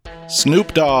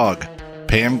Snoop Dogg,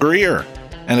 Pam Grier,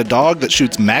 and a dog that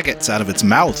shoots maggots out of its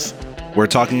mouth. We're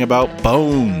talking about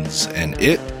Bones, and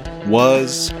it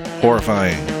was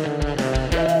horrifying.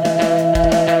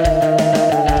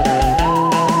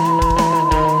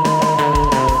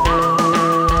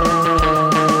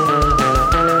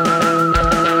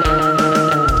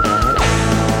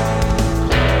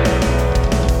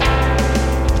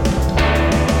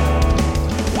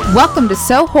 Welcome to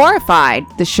So Horrified,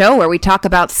 the show where we talk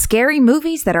about scary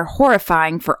movies that are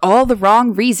horrifying for all the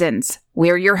wrong reasons.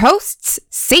 We're your hosts,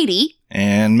 Sadie.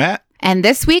 And Matt. And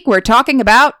this week we're talking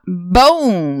about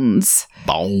Bones.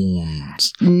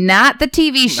 Bones. Not the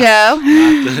TV show.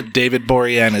 Not the David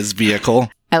Boreanaz's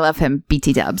vehicle. I love him,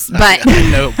 BT dubs. But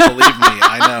I know, believe me,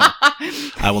 I know.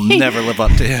 I will never live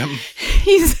up to him.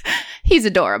 He's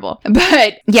adorable.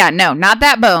 But yeah, no, not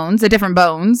that Bones, a different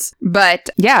Bones. But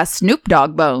yeah, Snoop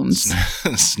Dogg Bones.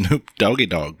 Snoop Doggy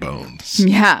Dogg Bones.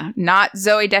 Yeah, not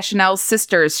Zooey Deschanel's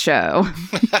sister's show.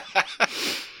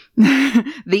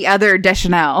 The other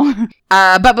Deschanel.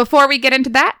 But before we get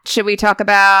into that, should we talk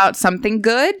about something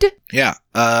good? Yeah,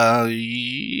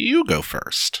 you go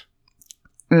first.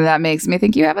 That makes me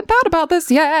think you haven't thought about this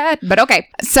yet. But okay.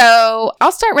 So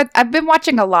I'll start with, I've been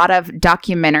watching a lot of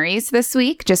documentaries this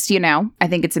week. Just, I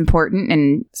think it's important,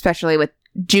 and especially with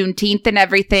Juneteenth and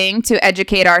everything, to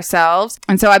educate ourselves.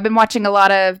 And so I've been watching a lot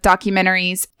of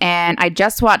documentaries, and I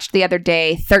just watched the other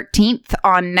day 13th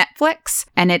on Netflix,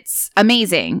 and it's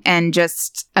amazing, and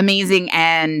just amazing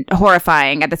and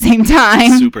horrifying at the same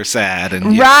time. Super sad.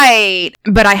 And yeah. Right.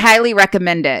 But I highly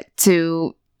recommend it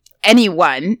to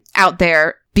anyone out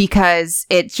there, because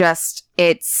it's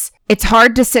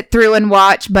hard to sit through and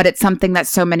watch, but it's something that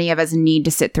so many of us need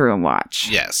to sit through and watch.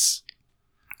 Yes.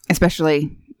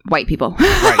 Especially white people.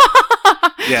 Right.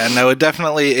 Yeah, no,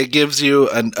 it gives you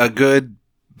a good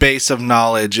base of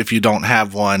knowledge, if you don't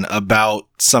have one, about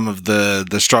some of the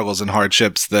struggles and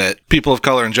hardships that people of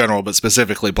color in general, but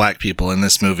specifically black people in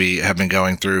this movie, have been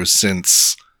going through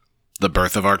since the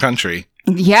birth of our country.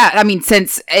 Yeah, I mean,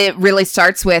 since it really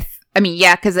starts with,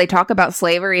 because they talk about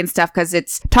slavery and stuff, because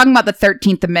it's talking about the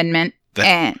 13th Amendment.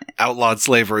 That outlawed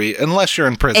slavery, unless you're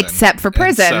in prison. Except for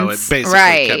prisons. So it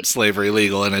basically kept slavery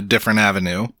legal in a different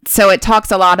avenue. So it talks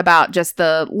a lot about just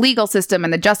the legal system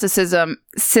and the justice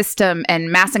system and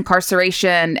mass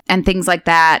incarceration and things like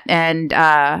that. And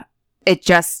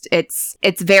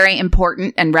it's very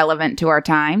important and relevant to our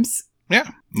times. Yeah.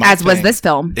 As was this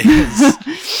film.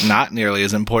 It's not nearly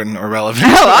as important or relevant.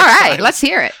 Oh, all right. Let's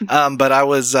hear it. But I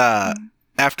was,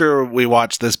 after we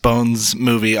watched this Bones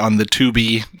movie on the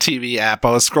Tubi TV app,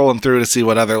 I was scrolling through to see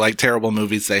what other terrible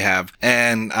movies they have.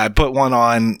 And I put one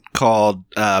on called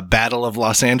Battle of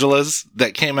Los Angeles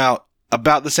that came out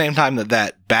about the same time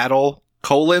that Battle: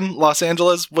 Los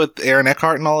Angeles with Aaron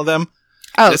Eckhart and all of them.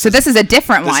 Oh, this is a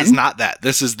different one. This is not that.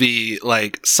 This is the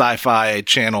sci-fi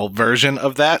channel version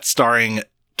of that, starring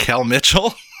Kel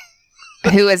Mitchell.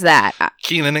 Who is that?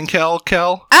 Keenan and Kel.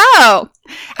 Oh,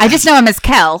 I just know him as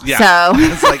Kel. Yeah, so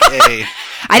it's like a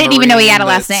I didn't even know he had a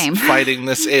last name. Fighting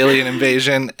this alien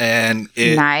invasion, and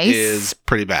it is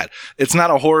pretty bad. It's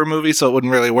not a horror movie, so it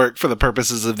wouldn't really work for the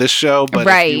purposes of this show. But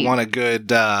if you want a good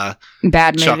bad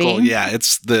chuckle, movie, yeah,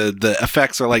 it's the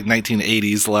effects are like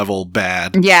 1980s level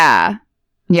bad. Yeah.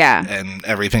 Yeah. And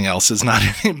everything else is not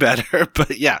any better.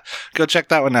 But yeah, go check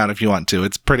that one out if you want to.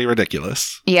 It's pretty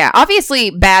ridiculous. Yeah. Obviously,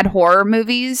 bad horror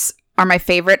movies are my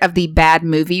favorite of the bad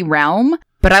movie realm.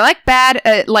 But I like bad,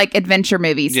 adventure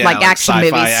movies, like action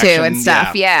movies too and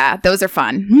stuff. Yeah. Those are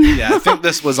fun. Yeah. I think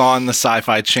this was on the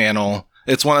Sci-Fi Channel.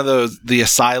 It's one of those, The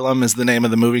Asylum is the name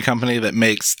of the movie company that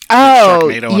makes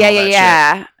Sharknado and all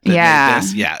that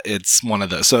shit. Yeah, it's one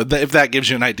of those. So if that gives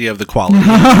you an idea of the quality.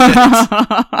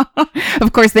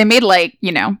 Of course, they made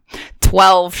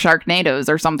 12 Sharknados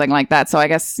or something like that. So I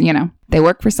guess, they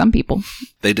work for some people.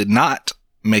 They did not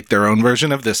make their own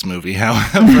version of this movie,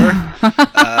 however.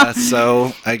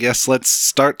 So I guess let's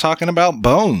start talking about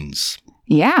Bones.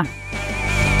 Yeah.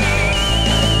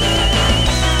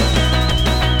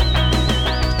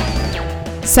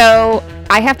 So,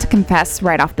 I have to confess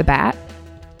right off the bat,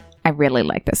 I really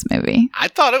like this movie. I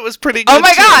thought it was pretty good. Oh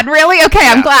my God, really? Okay,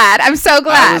 yeah. I'm glad. I'm so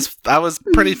glad. I was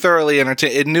pretty thoroughly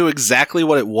entertained. It knew exactly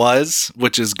what it was,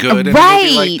 which is good in a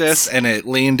movie like this, and it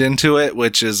leaned into it,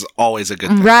 which is always a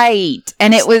good thing. Right.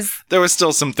 And there was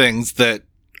still some things that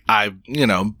I,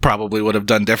 probably would have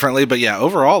done differently, but yeah,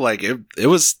 overall, it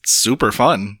was super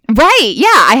fun. Right. Yeah,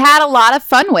 I had a lot of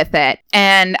fun with it,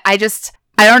 and I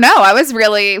don't know, I was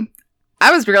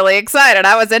really excited.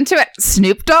 I was into it.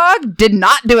 Snoop Dogg did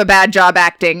not do a bad job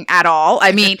acting at all.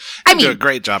 I mean, do a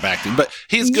great job acting, but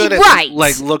he's good at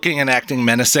looking and acting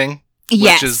menacing.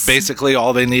 Yes. Which is basically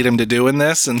all they need him to do in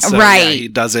this. And so he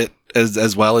does it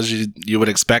as well as you would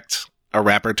expect a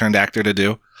rapper turned actor to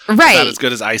do. Right. Not as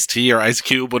good as Ice-T or Ice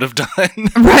Cube would have done.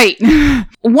 Right.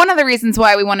 One of the reasons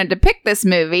why we wanted to pick this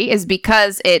movie is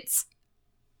because it's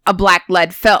a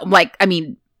black-led film. Like, I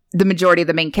mean, the majority of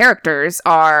the main characters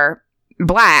are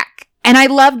black. And I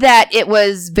love that it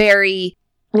was very,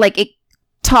 like, it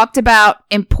talked about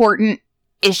important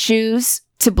issues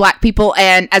to black people,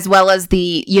 and as well as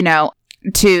the, you know,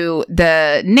 to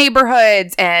the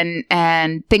neighborhoods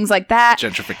and things like that.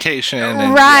 Gentrification.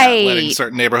 And, right. letting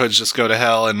certain neighborhoods just go to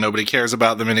hell and nobody cares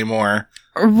about them anymore.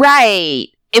 Right.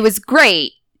 It was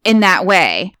great in that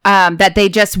way, that they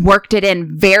just worked it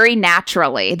in very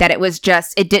naturally, that it was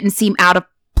just, it didn't seem out of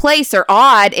place or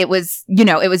odd. It was, you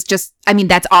know, it was just, I mean,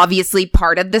 that's obviously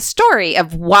part of the story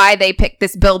of why they picked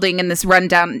this building in this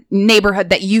rundown neighborhood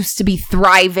that used to be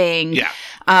thriving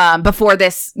before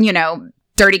this, you know,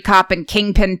 dirty cop and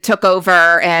kingpin took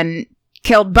over and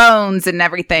killed Bones and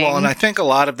everything. Well, and I think a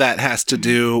lot of that has to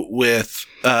do with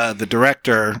the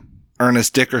director,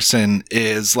 Ernest Dickerson,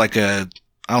 is like I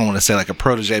don't want to say like a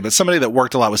protege, but somebody that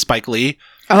worked a lot with Spike Lee.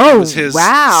 Oh, he was his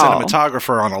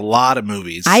cinematographer on a lot of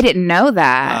movies. I didn't know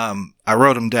that. I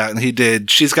wrote him down. He did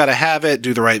She's Gotta Have It,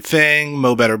 Do the Right Thing,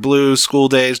 Mo Better Blues, School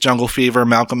Days, Jungle Fever,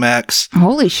 Malcolm X.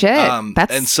 Holy shit.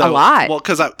 That's a lot. Well,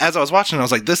 because as I was watching, I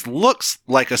was like, this looks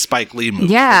like a Spike Lee movie.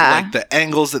 Yeah. Like the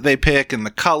angles that they pick and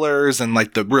the colors and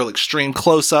like the real extreme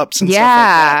close-ups and stuff like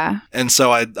that. And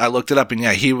so I looked it up, and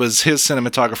he was his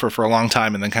cinematographer for a long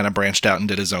time and then kind of branched out and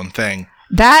did his own thing.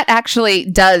 That actually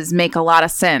does make a lot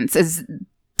of sense as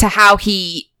to how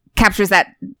he captures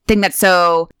that thing that's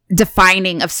so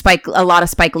defining of a lot of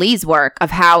Spike Lee's work, of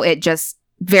how it just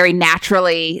very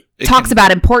naturally talks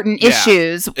about important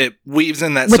issues. It weaves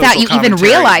in that without you even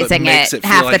realizing it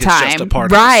half the time. Just a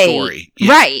part of the story.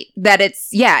 Yeah. Right. That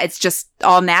it's just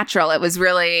all natural. It was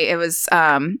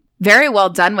very well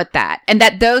done with that. And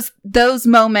that those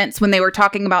moments when they were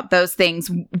talking about those things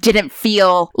didn't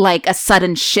feel like a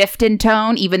sudden shift in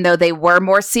tone, even though they were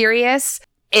more serious.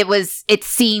 It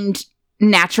seemed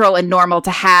natural and normal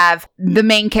to have the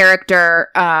main character,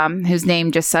 whose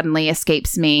name just suddenly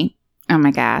escapes me. Oh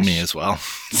my gosh. Me as well.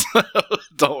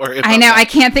 Don't worry about I know. that. I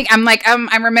can't think. I'm like,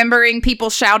 I'm remembering people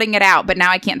shouting it out, but now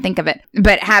I can't think of it.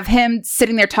 But have him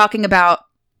sitting there talking about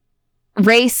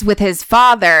race with his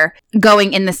father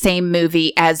going in the same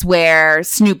movie as where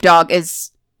Snoop Dogg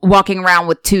is walking around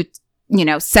with two, you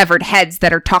know, severed heads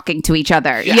that are talking to each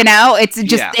other. Yeah. You know, it's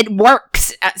just, it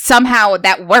works. Somehow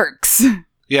that works.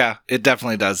 Yeah, it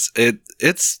definitely does.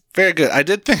 It's very good. I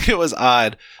did think it was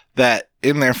odd that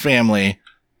in their family,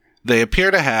 they appear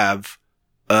to have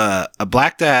a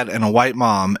black dad and a white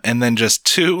mom, and then just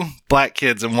two black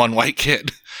kids and one white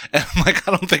kid. And I'm like,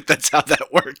 I don't think that's how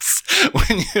that works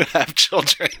when you have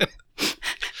children.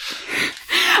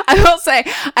 I will say,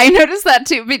 I noticed that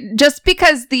too, just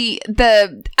because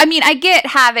I mean, I get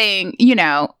having, you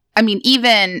know, I mean,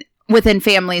 even within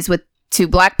families with two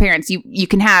black parents, you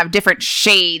can have different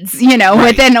shades, you know,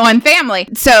 within one family.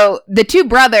 So the two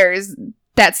brothers,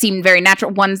 that seemed very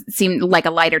natural. One seemed like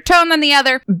a lighter tone than the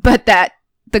other, but that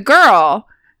the girl,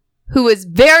 who was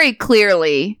very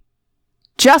clearly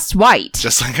just white.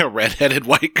 Just like a redheaded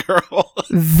white girl.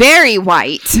 Very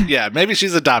white. Yeah, maybe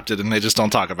she's adopted and they just don't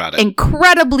talk about it.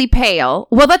 Incredibly pale.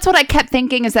 Well, that's what I kept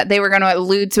thinking, is that they were going to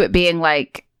allude to it being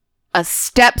like a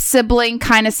step sibling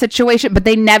kind of situation, but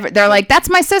they're like, that's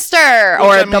my sister.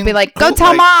 Or they'll be like, go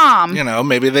tell mom. You know,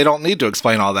 maybe they don't need to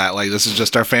explain all that. Like, this is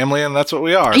just our family and that's what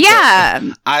we are. Yeah.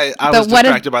 But I was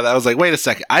distracted by that. I was like, wait a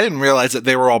second. I didn't realize that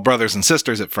they were all brothers and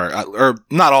sisters at first. Or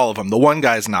not all of them. The one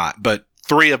guy's not, but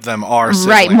three of them are siblings.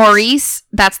 Right. Maurice,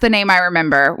 that's the name I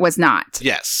remember, was not.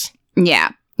 Yes.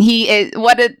 Yeah. He is.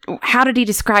 How did he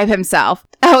describe himself?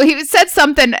 Oh, he said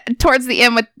something towards the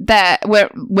end with that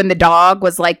when the dog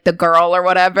was like the girl or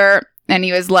whatever, and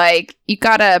he was like, "You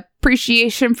got a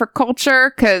appreciation for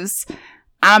culture, because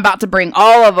I'm about to bring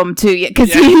all of them to you."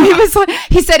 Because he was like,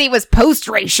 he said he was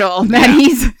post-racial. That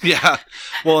he's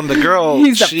well, and the girl,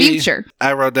 he's the future.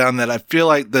 I wrote down that I feel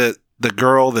like the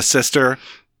girl, the sister,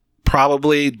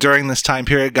 probably during this time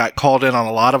period got called in on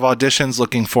a lot of auditions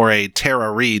looking for a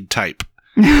Tara Reid type.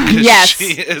 Yes,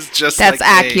 she is just that's like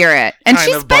accurate, and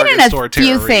she's been in a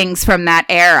few things from that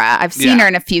era. I've seen her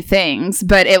in a few things,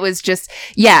 but it was just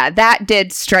that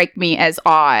did strike me as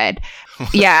odd.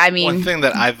 Yeah, I mean, one thing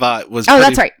that I thought was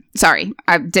that's right. Sorry,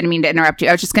 I didn't mean to interrupt you.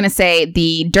 I was just going to say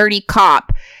the dirty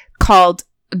cop called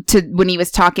to when he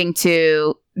was talking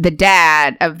to the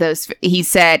dad of those. He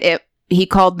said he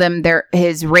called them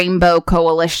his rainbow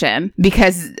coalition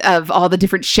because of all the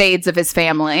different shades of his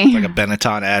family. Like a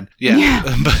Benetton ad. Yeah.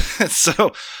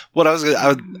 So what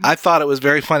I thought it was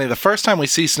very funny. The first time we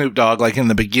see Snoop Dogg, like in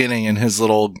the beginning in his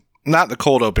little, not the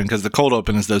cold open, because the cold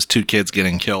open is those 2 kids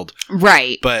getting killed.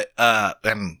 Right. But,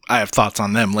 and I have thoughts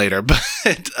on them later, but,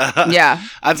 yeah.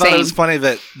 I thought it was funny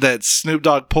that Snoop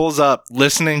Dogg pulls up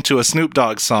listening to a Snoop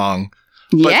Dogg song.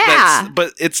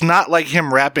 But it's not like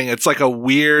him rapping. It's like a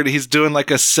weird, he's doing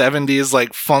like a 70s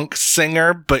like funk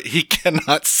singer, but he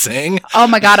cannot sing. Oh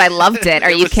my God, I loved it.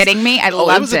 Are you kidding me? I loved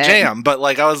it. It was a jam, but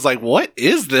like I was like, what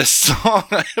is this song?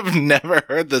 I have never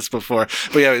heard this before.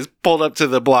 But yeah, he's pulled up to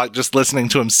the block just listening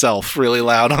to himself really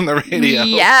loud on the radio.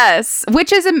 Yes,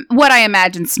 which is what I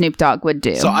imagine Snoop Dogg would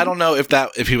do. So I don't know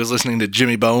if he was listening to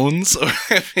Jimmy Bones or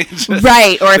if he just, or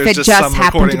if it just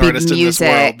happened to be music in this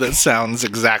world that sounds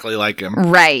exactly like him.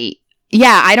 Right.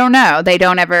 Yeah, I don't know. They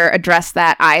don't ever address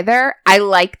that either. I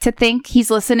like to think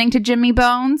he's listening to Jimmy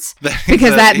Bones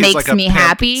because that makes like me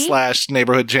happy. /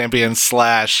 neighborhood champion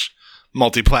 /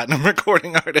 multi-platinum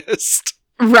recording artist.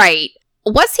 Right.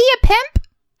 Was he a pimp?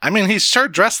 I mean, he's sure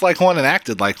dressed like one and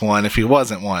acted like one if he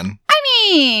wasn't one. I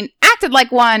mean, acted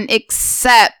like one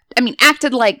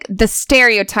acted like the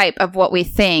stereotype of what we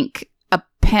think a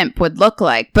pimp would look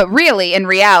like. But really, in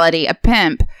reality, a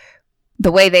pimp,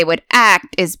 the way they would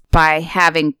act is by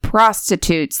having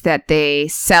prostitutes that they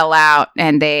sell out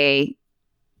and they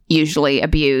usually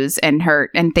abuse and hurt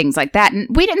and things like that. And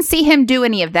we didn't see him do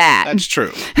any of that. That's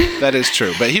true. That is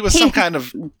true. But he was some kind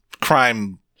of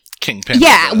crime kingpin.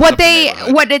 Yeah, what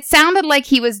it sounded like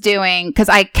he was doing, because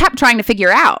I kept trying to figure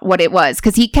out what it was,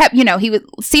 because he kept,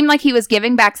 seemed like he was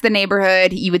giving back to the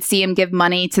neighborhood. You would see him give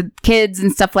money to kids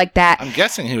and stuff like that. I'm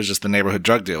guessing he was just the neighborhood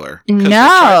drug dealer. No. They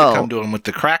tried to come to him with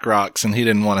the crack rocks and he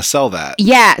didn't want to sell that.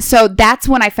 Yeah, so that's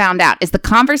when I found out, is the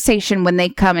conversation when they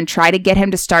come and try to get him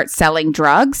to start selling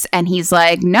drugs, and he's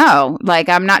like, no, like,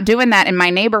 I'm not doing that in my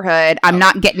neighborhood. I'm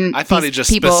not getting I thought he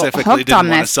just specifically didn't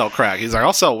want to sell crack. He's like,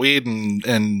 I'll sell weed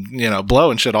and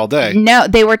blow and shit all day. No,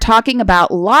 they were talking about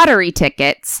lottery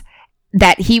tickets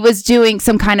that he was doing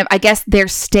some kind of, I guess their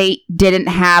state didn't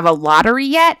have a lottery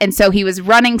yet. And so he was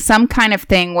running some kind of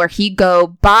thing where he'd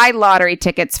go buy lottery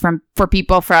tickets for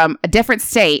people from a different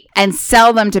state and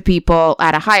sell them to people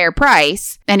at a higher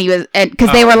price. And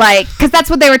they were like, because that's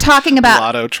what they were talking about.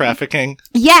 Lotto trafficking.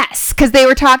 Yes. Because they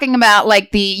were talking about like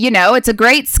it's a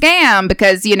great scam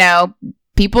because,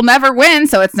 people never win,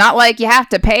 so it's not like you have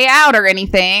to pay out or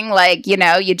anything. Like,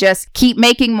 you just keep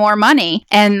making more money.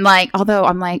 And like, although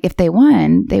I'm like, if they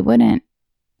won, they wouldn't.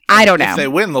 I don't know. If they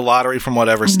win the lottery from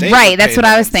whatever state. Right, that's what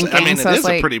I was thinking. I mean, so it is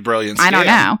a pretty brilliant scam. I don't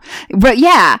know. But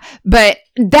yeah, but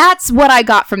that's what I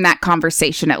got from that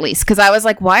conversation, at least. Because I was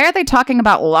like, why are they talking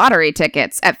about lottery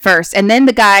tickets at first? And then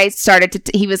the guy started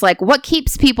he was like, what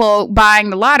keeps people buying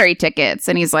the lottery tickets?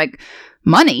 And he's like,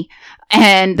 money.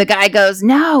 And the guy goes,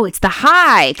 no, it's the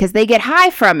high, because they get high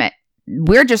from it.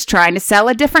 We're just trying to sell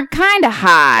a different kind of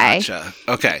high. Gotcha.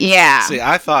 Okay. Yeah. See,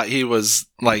 I thought he was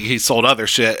like, he sold other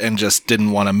shit and just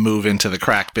didn't want to move into the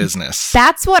crack business.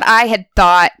 That's what I had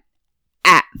thought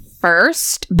at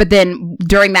first. But then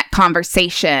during that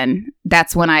conversation,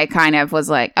 that's when I kind of was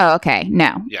like, oh, okay,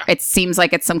 no. Yeah. It seems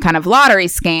like it's some kind of lottery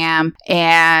scam.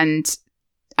 And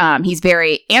he's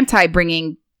very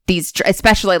anti-bringing these,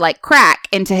 especially like crack,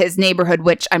 into his neighborhood,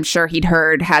 which I'm sure he'd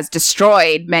heard has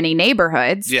destroyed many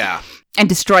neighborhoods. Yeah. And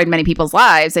destroyed many people's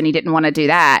lives, and he didn't want to do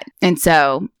that. And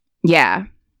so, yeah.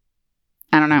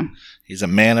 I don't know. He's a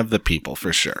man of the people,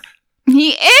 for sure.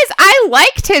 He is. I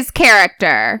liked his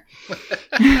character.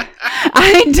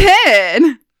 I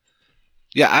did.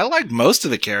 Yeah, I liked most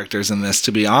of the characters in this,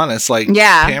 to be honest. Like,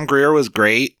 yeah. Pam Grier was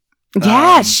great.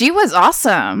 Yeah, she was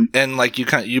awesome. And like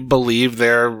you believe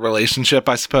their relationship,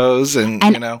 I suppose, and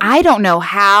I don't know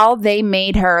how they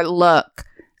made her look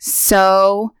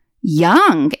so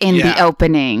young in the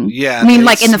opening. Yeah, I mean,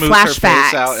 like in the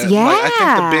flashbacks. Yeah, like,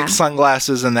 I think the big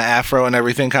sunglasses and the afro and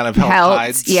everything kind of helped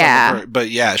hide some of her. But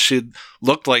yeah, she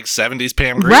looked like 70s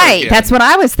Pam Grier. Right, that's what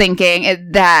I was thinking.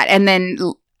 And then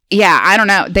I don't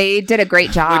know. They did a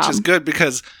great job, which is good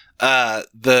because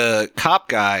the cop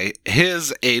guy,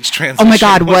 his age transition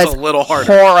was a little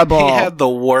harder. Horrible. He had the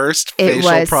worst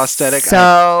facial prosthetic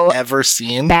I've ever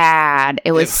seen. Bad.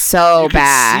 It was so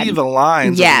bad. You could see the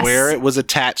lines of where it was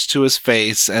attached to his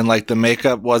face, and like the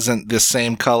makeup wasn't the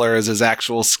same color as his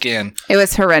actual skin. It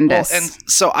was horrendous. Well, and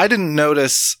so I didn't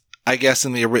notice, I guess,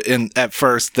 at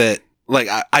first that like,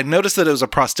 I noticed that it was a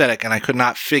prosthetic, and I could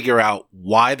not figure out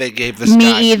why they gave this Me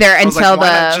guy. either, until why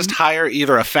not just hire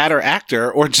either a fatter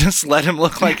actor or just let him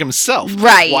look like himself?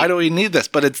 Right. Why do we need this?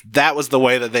 But that was the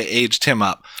way that they aged him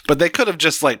up. But they could have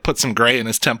just, like, put some gray in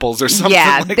his temples or something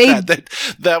like that.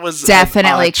 That was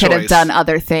definitely could have done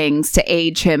other things to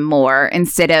age him more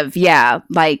instead of,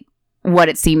 like what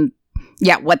it seemed,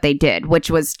 what they did, which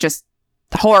was just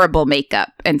horrible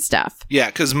makeup and stuff. Yeah,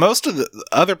 because most of the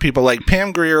other people, like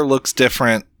Pam Grier, looks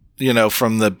different,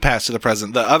 from the past to the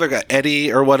present. The other guy,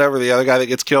 Eddie or whatever, the other guy that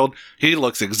gets killed, he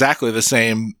looks exactly the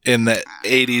same in the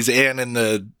 80s and in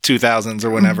the 2000s or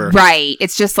whenever. Right.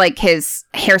 It's just like his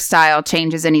hairstyle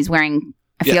changes and he's wearing...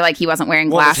 I feel like he wasn't wearing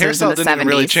glasses his in the 70s. His hairstyle didn't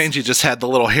really change. He just had the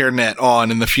little hairnet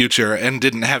on in the future and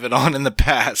didn't have it on in the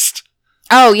past.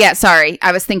 Oh, yeah, sorry.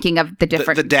 I was thinking of the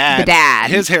different... The dad. The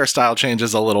dad. His hairstyle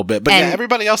changes a little bit. But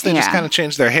everybody else, they just kind of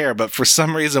changed their hair. But for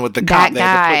some reason with the cop, they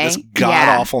had to put this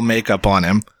god-awful makeup on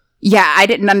him. Yeah, I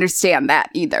didn't understand that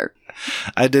either.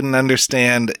 I didn't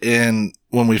understand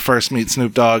when we first meet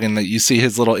Snoop Dogg and that you see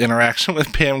his little interaction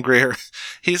with Pam Grier.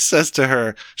 He says to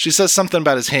her, she says something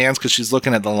about his hands because she's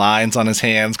looking at the lines on his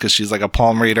hands because she's like a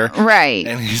palm reader. Right.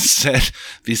 And he said,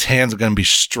 these hands are going to be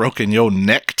stroking your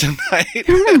neck tonight.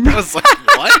 And I was like,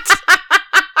 what?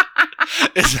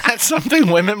 Is that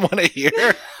something women want to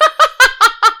hear?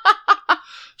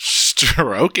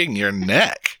 Stroking your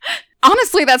neck.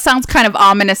 Honestly, that sounds kind of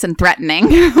ominous and threatening.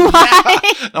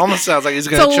 It almost sounds like he's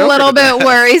going to choke her. It's a little bit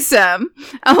worrisome.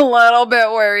 A little bit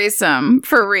worrisome,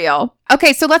 for real.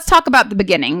 Okay, so let's talk about the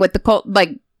beginning with the cold open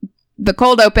with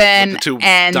the two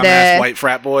and dumbass white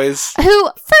frat boys. Who,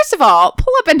 first of all,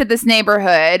 pull up into this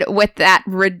neighborhood with that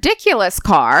ridiculous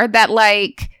car that,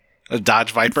 like... A Dodge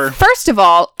Viper? First of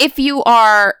all, if you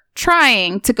are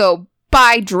trying to go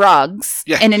buy drugs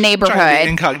in a neighborhood,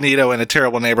 incognito in a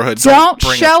terrible neighborhood, don't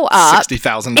show up.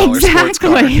 $60,000 sports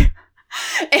car.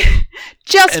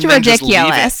 Just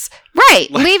ridiculous. Right.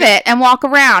 Leave it and walk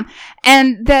around.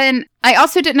 And then I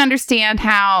also didn't understand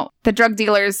how the drug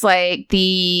dealers, like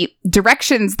the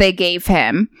directions they gave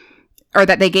him or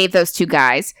that they gave those two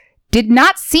guys did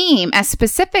not seem as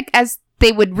specific as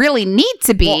they would really need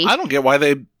to be. Well, I don't get why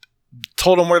they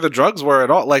told them where the drugs were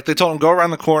at all. Like, they told them, go around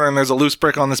the corner and there's a loose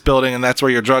brick on this building and that's where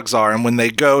your drugs are. And when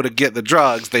they go to get the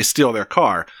drugs, they steal their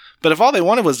car. But if all they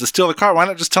wanted was to steal the car, why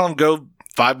not just tell them, go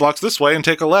 5 blocks this way and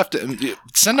take a left and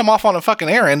send them off on a fucking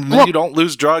errand, and then you don't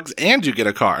lose drugs and you get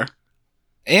a car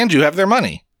and you have their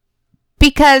money.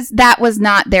 Because that was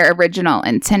not their original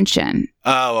intention.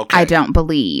 Oh, okay. I don't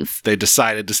believe. They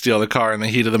decided to steal the car in the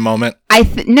heat of the moment. I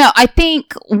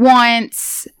think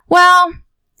once, well,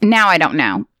 now I don't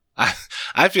know.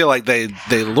 I feel like they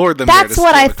lured them. That's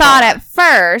what I thought at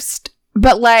first,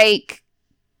 but like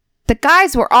the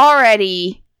guys were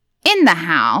already in the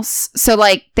house, so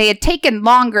like they had taken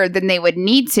longer than they would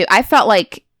need to. I felt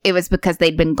like it was because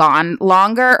they'd been gone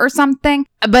longer or something,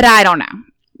 but I don't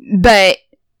know. But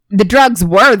the drugs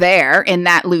were there in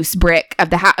that loose brick of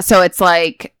the house, so it's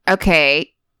like,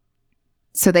 okay,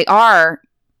 so they are.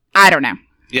 I don't know.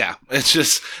 Yeah, it's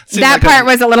just... That part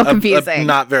was a little confusing. A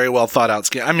not very well thought out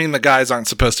scheme. I mean, the guys aren't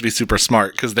supposed to be super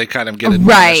smart because they kind of get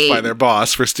admonished by their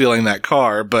boss for stealing that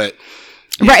car, but...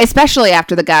 Yeah. Right, especially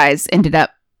after the guys ended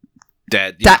up...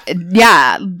 dead.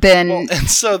 Then... Well, and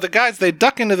so the guys, they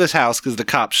duck into this house because the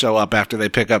cops show up after they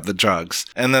pick up the drugs.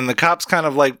 And then the cops kind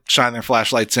of like shine their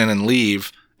flashlights in and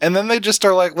leave. And then they just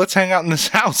are like, let's hang out in this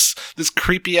house. This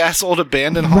creepy ass old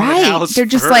abandoned haunted house. They're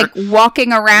just like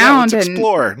walking around let's and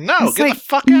explore. No, get the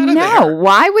fuck out of there. No,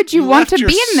 why would you want to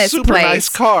be in this super place? Nice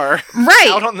car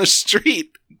out on the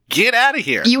street. Get out of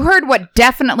here. You heard what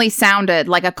definitely sounded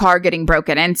like a car getting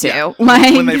broken into. Yeah.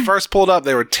 Like, when they first pulled up,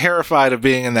 they were terrified of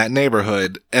being in that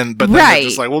neighborhood. But then they're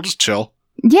just like, we'll just chill.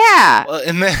 Yeah.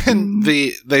 And then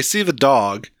they see the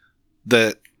dog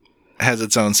that has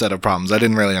its own set of problems. I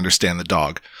didn't really understand the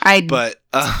dog.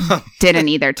 Didn't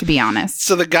either, to be honest.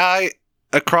 So the guy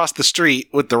across the street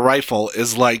with the rifle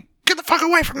is like, get the fuck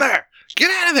away from there.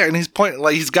 Get out of there. And he's pointing,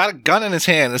 like, he's got a gun in his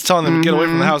hand. It's telling them to get away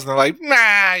from the house. And they're like,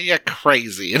 nah, you're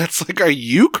crazy. And it's like, are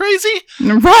you crazy?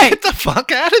 Right. Get the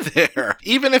fuck out of there.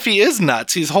 Even if he is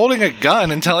nuts, he's holding a gun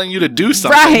and telling you to do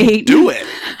something. Right. Do it.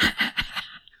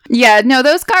 Yeah, no,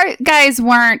 those guys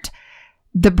weren't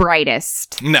the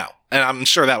brightest. No. And I'm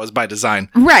sure that was by design.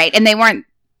 Right. And they weren't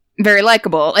very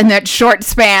likable in that short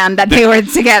span that they were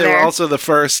together. They were also the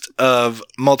first of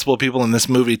multiple people in this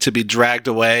movie to be dragged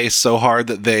away so hard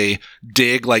that they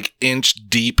dig like inch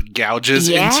deep gouges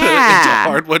into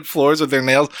hardwood floors with their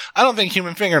nails. I don't think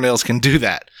human fingernails can do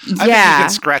that. I think you can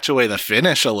scratch away the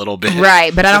finish a little bit.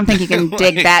 Right. But I don't think you can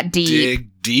dig that deep.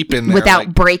 Dig deep in there.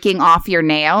 Without breaking off your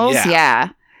nails.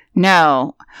 Yeah.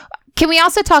 No. Can we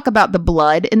also talk about the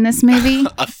blood in this movie?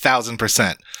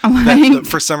 1,000%. Like,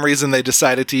 For some reason, they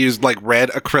decided to use like red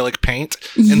acrylic paint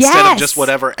instead of just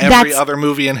whatever every other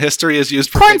movie in history has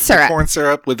used for corn syrup. Corn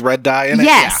syrup with red dye in it.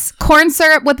 Yes, corn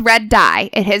syrup with red dye.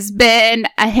 It has been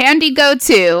a handy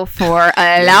go-to for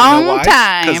a long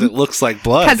time. Because it looks like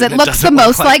blood. Because it looks the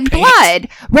most like blood.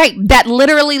 Right. That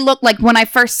literally looked like when I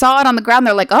first saw it on the ground,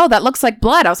 they're like, oh, that looks like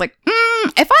blood. I was like,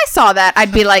 if I saw that,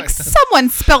 I'd be like, someone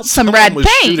spilt some red was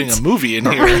paint. Shooting a movie in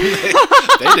here.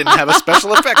 They didn't have a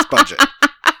special effects budget.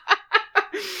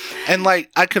 And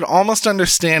like, I could almost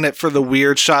understand it for the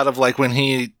weird shot of like when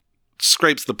he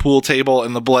scrapes the pool table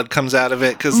and the blood comes out of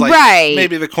it. Because like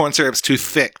maybe the corn syrup's too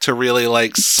thick to really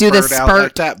like spurt out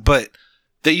like that. But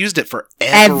they used it for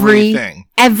everything.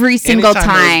 Every single Anytime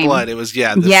time. There was blood, it was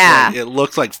like, it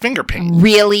looked like finger paint.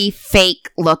 Really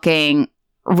fake looking,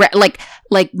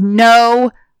 like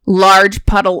no large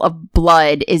puddle of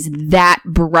blood is that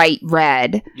bright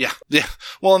red. Yeah.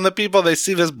 Well, and the people, they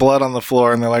see this blood on the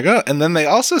floor and they're like, oh, and then they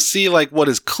also see like what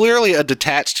is clearly a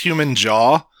detached human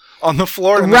jaw on the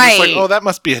floor. And they're just like, oh, that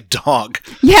must be a dog.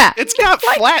 Yeah. It's got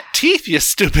flat teeth, you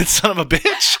stupid son of a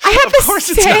bitch. I have the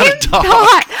same it's not a dog.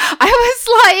 thought. I was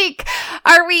like,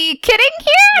 are we kidding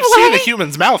here? You've seen a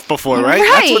human's mouth before, right?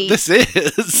 That's what this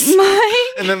is.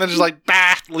 And then they're just like,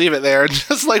 bah, leave it there. And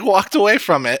just like walked away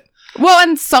from it. Well,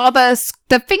 and saw the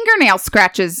fingernail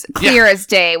scratches clear as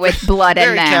day with blood in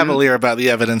them. Very cavalier about the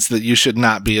evidence that you should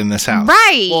not be in this house.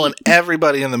 Right. Well, and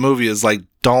everybody in the movie is like,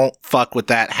 don't fuck with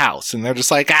that house. And they're just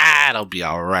like, it'll be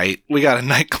all right. We got a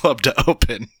nightclub to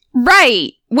open.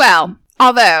 Right. Well,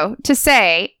 although, to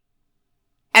say,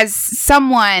 as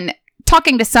someone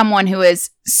talking to someone who is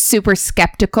super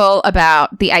skeptical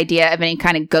about the idea of any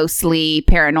kind of ghostly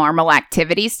paranormal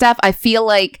activity stuff, I feel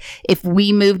like if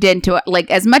we moved into it,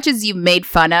 like as much as you've made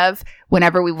fun of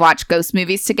whenever we watch ghost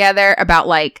movies together about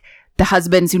like the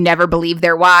husbands who never believe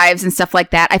their wives and stuff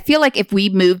like that, I feel like if we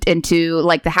moved into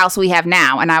like the house we have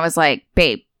now and I was like,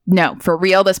 babe, no, for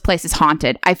real, this place is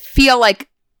haunted. I feel like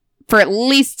for at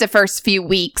least the first few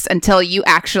weeks until you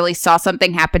actually saw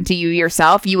something happen to you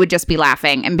yourself, you would just be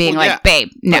laughing and being babe,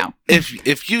 no. But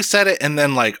if you said it and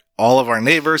then like all of our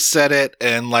neighbors said it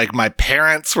and like my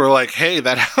parents were like, hey,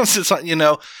 that house is,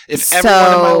 if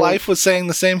everyone in my life was saying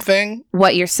the same thing.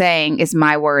 What you're saying is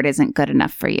my word isn't good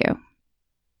enough for you.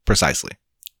 Precisely.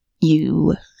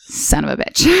 You son of a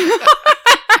bitch.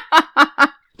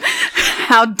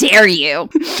 How dare you?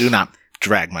 Do not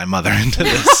drag my mother into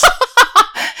this.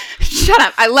 Shut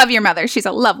up. I love your mother. She's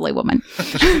a lovely woman.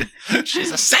 She's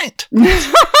a saint.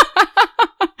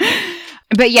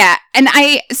 But yeah, and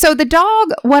so the dog,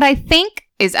 what I think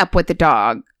is up with the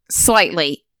dog,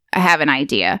 slightly, I have an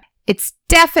idea. It's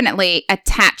definitely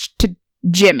attached to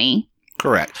Jimmy.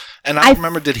 Correct. And I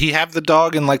remember, did he have the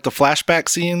dog in like the flashback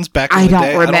scenes back in the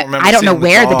day? I don't know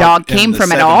where the dog came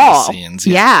from at all. Scenes,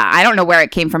 yeah, I don't know where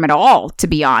it came from at all, to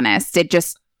be honest. It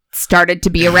just started to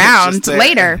be around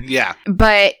later. Yeah.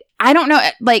 But I don't know,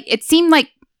 like, it seemed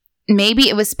like maybe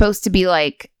it was supposed to be,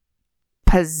 like,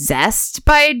 possessed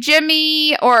by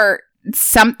Jimmy or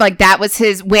some, like, that was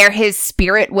where his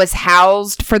spirit was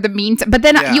housed for the meantime. But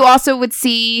then you also would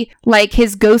see, like,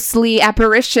 his ghostly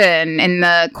apparition in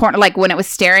the corner, like, when it was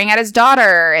staring at his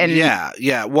daughter. And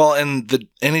yeah. Well, and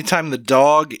anytime the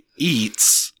dog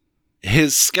eats,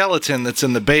 his skeleton that's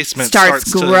in the basement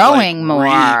starts growing to, more.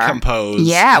 Recompose.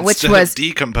 Yeah, which was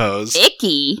decompose.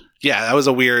 Icky. Yeah, that was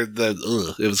a weird,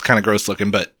 it was kind of gross looking,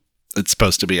 but it's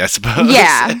supposed to be, I suppose.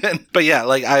 Yeah. But yeah,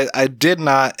 like I did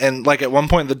not, and like at one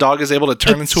point the dog is able to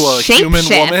turn into a human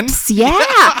woman. Yeah.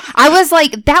 I was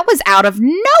like, that was out of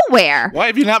nowhere. Why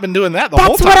have you not been doing that the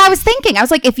whole time? That's what I was thinking. I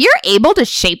was like, if you're able to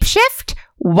shapeshift,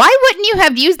 why wouldn't you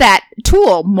have used that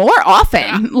tool more often?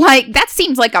 Yeah. Like, that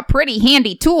seems like a pretty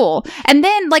handy tool. And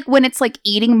then, like, when it's, like,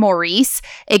 eating Maurice,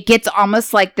 it gets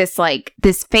almost like this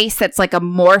face that's, like, a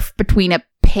morph between a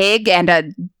pig and a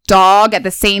dog at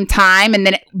the same time, and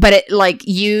then but it like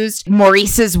used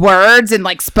Maurice's words and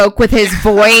like spoke with his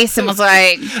voice and was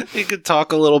like he could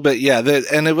talk a little bit,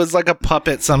 and it was like a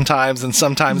puppet sometimes and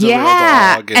sometimes a real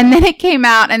dog, and then it came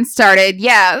out and started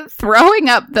throwing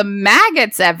up the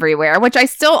maggots everywhere, which I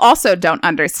still also don't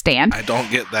understand. I don't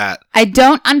get that. I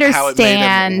don't understand how it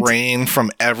made him rain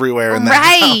from everywhere in the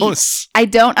house. I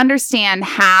don't understand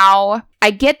how. I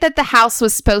get that the house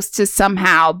was supposed to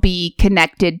somehow be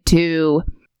connected to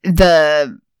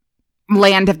the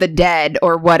land of the dead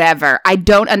or whatever. I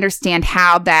don't understand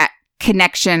how that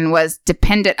connection was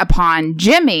dependent upon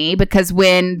Jimmy, because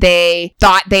when they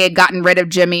thought they had gotten rid of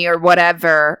Jimmy or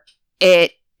whatever,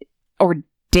 or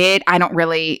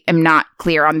I am not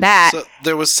clear on that. So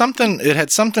there was it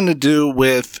had something to do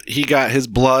with he got his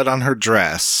blood on her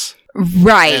dress.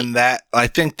 Right. And that, I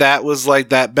think that was like,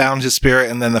 that bound his spirit.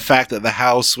 And then the fact that the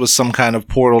house was some kind of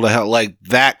portal to hell, like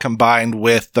that combined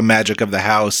with the magic of the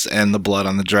house and the blood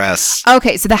on the dress.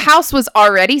 Okay, so the house was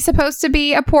already supposed to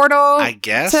be a portal? I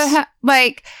guess.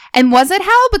 And was it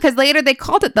hell? Because later they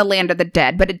called it the land of the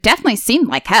dead, but it definitely seemed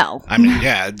like hell. I mean,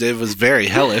 yeah, it was very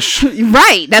hellish.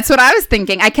 Right, that's what I was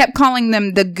thinking. I kept calling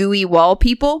them the gooey wall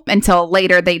people until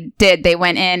later they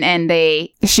went in and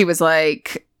she was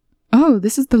like, oh,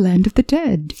 this is the land of the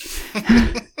dead.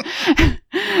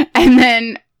 and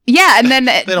then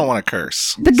they don't want to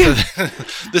curse.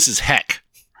 This is heck.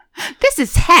 This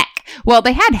is heck. Well,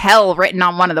 they had hell written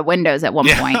on one of the windows at one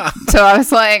point. So I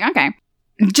was like, okay.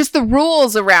 Just the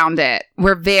rules around it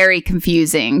were very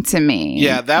confusing to me.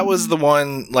 Yeah, that was the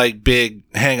one like big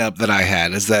hang up that I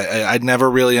had, is that I'd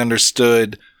never really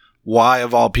understood why,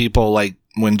 of all people, like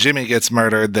when Jimmy gets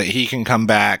murdered, that he can come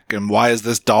back, and why is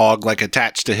this dog like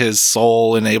attached to his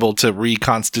soul and able to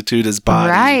reconstitute his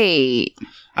body? Right.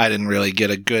 I didn't really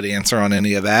get a good answer on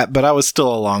any of that, but I was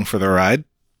still along for the ride.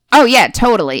 Oh yeah,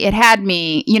 totally. It had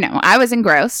me, I was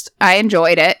engrossed. I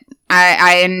enjoyed it.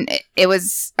 It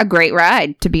was a great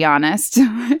ride, to be honest.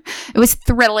 It was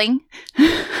thrilling.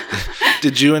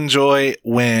 Did you enjoy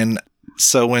when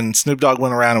Snoop Dogg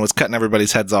went around and was cutting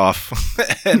everybody's heads off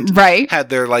and had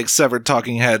their like severed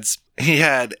talking heads, he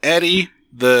had Eddie,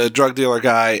 the drug dealer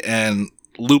guy, and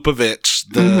Lupovich,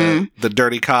 the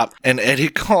dirty cop, and Eddie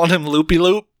called him Loopy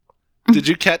Loop. Did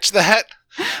you catch that?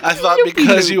 I thought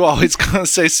because you always gonna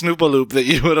say Snoopaloop that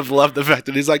you would have loved the fact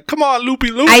that he's like, come on, Loopy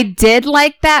Loop. I did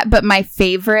like that, but my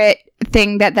favorite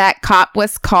thing that cop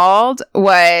was called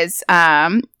was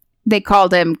they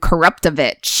called him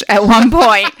Corruptovich at one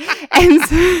point.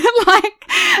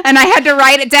 and I had to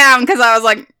write it down because I was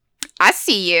like, I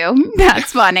see you.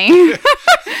 That's funny.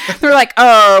 They're like,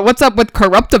 oh, what's up with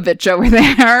Corruptovich over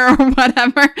there or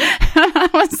whatever. I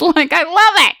was like, I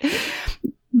love it.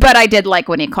 But I did like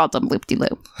when he called him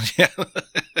Loop-de-Loop. Yeah.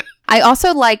 I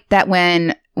also liked that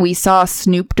when we saw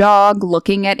Snoop Dogg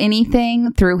looking at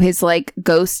anything through his like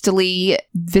ghostly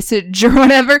visage or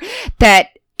whatever,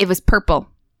 that it was purple.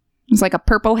 It was like a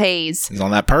purple haze. He's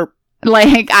on that perp.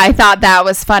 Like, I thought that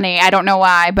was funny. I don't know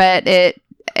why, but it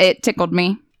tickled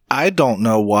me. I don't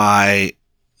know why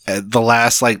at the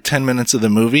last like 10 minutes of the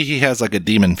movie he has like a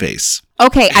demon face.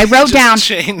 Okay, I wrote down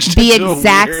the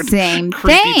exact same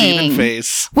thing. Demon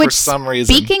face for some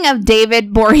reason. Speaking of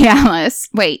David Borealis,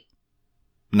 wait.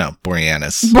 No,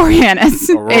 Boreanaz.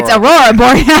 It's Aurora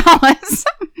Borealis.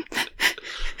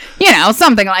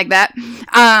 Something like that.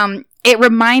 It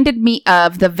reminded me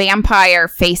of the vampire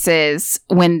faces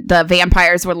when the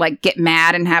vampires would like get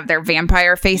mad and have their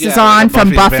vampire faces on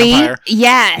from Buffy.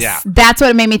 Yes. Yeah. That's what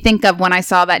it made me think of when I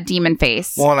saw that demon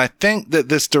face. Well, and I think that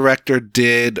this director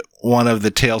did one of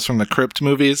the Tales from the Crypt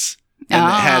movies, and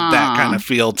it had that kind of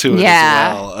feel to it as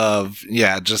well.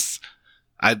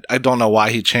 I don't know why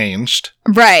he changed.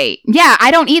 Right. Yeah, I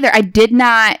don't either. I did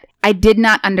not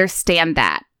understand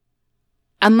that.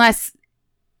 Unless,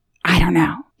 I don't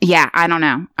know. Yeah, I don't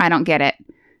know. I don't get it.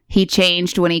 He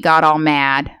changed when he got all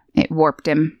mad. It warped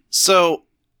him. So,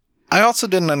 I also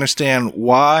didn't understand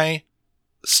why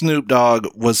Snoop Dogg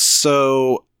was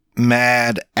so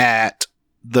mad at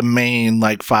the main,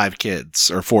 like, 5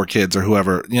 kids, or 4 kids, or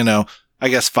whoever, I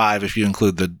guess 5 if you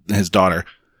include his daughter.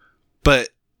 But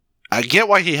I get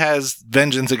why he has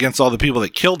vengeance against all the people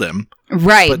that killed him.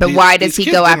 Right, but why does he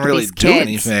go after these kids? They didn't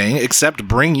really do anything except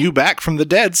bring you back from the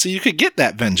dead so you could get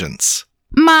that vengeance.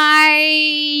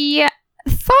 My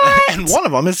thought... And one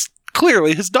of them is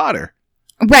clearly his daughter.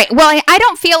 Right. Well, I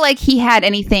don't feel like he had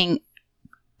anything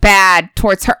bad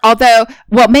towards her. Although,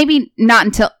 well, maybe not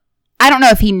until... I don't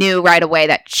know if he knew right away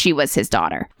that she was his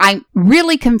daughter. I'm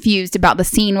really confused about the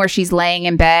scene where she's laying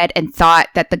in bed and thought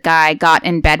that the guy got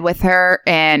in bed with her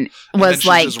and was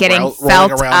like getting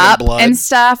felt up and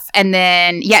stuff. And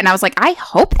then, and I was like, I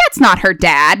hope that's not her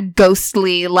dad.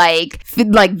 Ghostly, like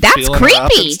that's feeling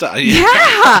creepy.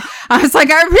 Yeah. I was like,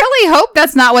 I really hope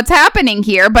that's not what's happening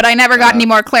here, but I never got any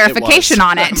more clarification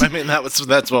on it. I mean,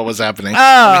 that's what was happening.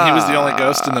 I mean, he was the only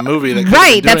ghost in the movie that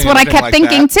right. That's what I kept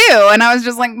thinking too. And I was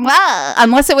just like, wow.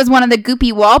 Unless it was one of the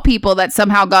goopy wall people that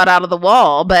somehow got out of the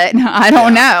wall, but I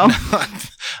don't know.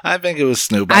 I think it was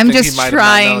Snoop. I'm just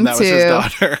trying to. Was his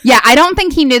daughter. Yeah, I don't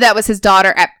think he knew that was his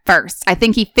daughter at first. I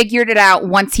think he figured it out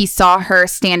once he saw her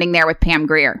standing there with Pam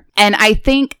Grier. And I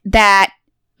think that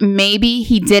maybe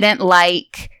he didn't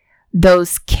like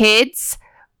those kids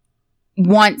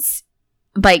once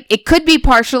like, it could be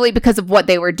partially because of what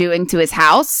they were doing to his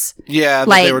house. Yeah,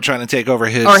 like, they were trying to take over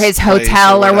his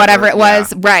hotel or whatever it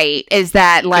was. Yeah. Right. Is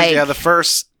that, like... Yeah, the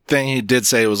first thing he did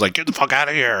say was, like, get the fuck out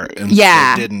of here. And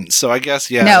yeah. they didn't. So I guess,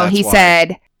 yeah, no, he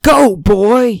said, go,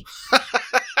 boy.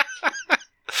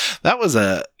 That was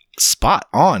a spot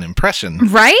on impression.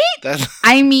 Right?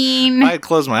 I mean... If I had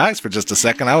closed my eyes for just a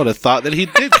second, I would have thought that he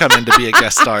did come in to be a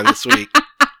guest star this week.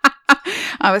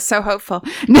 I was so hopeful.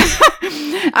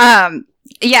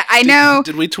 Yeah, I know.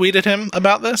 Did we tweet at him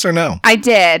about this or no? I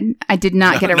did. I did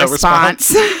not get a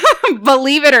response.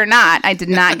 Believe it or not, I did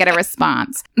not get a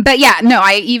response. But yeah, no,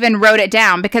 I even wrote it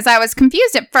down because I was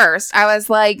confused at first. I was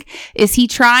like, is he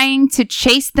trying to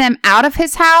chase them out of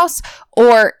his house?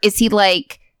 Or is he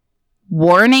like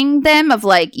warning them of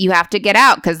like, you have to get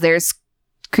out because there's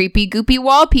creepy goopy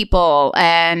wall people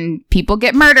and people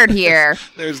get murdered here.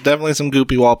 There's definitely some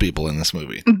goopy wall people in this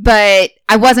movie. But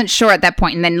I wasn't sure at that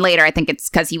point. And then later, I think it's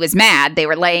because he was mad. They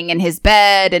were laying in his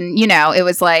bed and, you know, it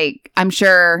was like, I'm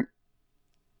sure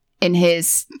in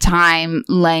his time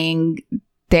laying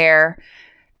there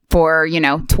for, you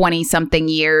know, 20 something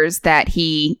years that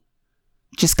he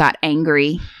just got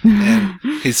angry. And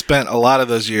he spent a lot of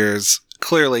those years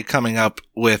clearly coming up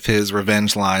with his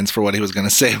revenge lines for what he was going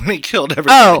to say when he killed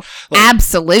everybody. Oh, like,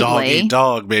 absolutely. Dog eat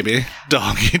dog, baby.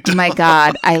 Dog eat dog. Oh my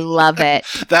God. I love it.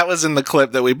 That was in the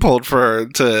clip that we pulled to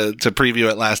preview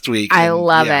it last week. I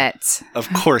love it.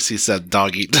 Of course he said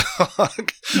dog eat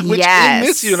dog. Which in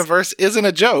this universe isn't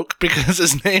a joke because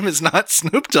his name is not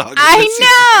Snoop Dogg.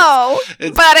 I know.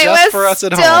 But it was for us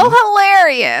at still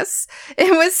hilarious.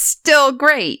 It was still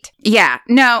great. Yeah.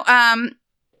 No,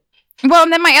 well,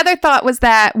 and then my other thought was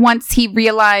that once he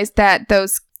realized that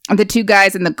the two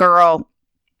guys and the girl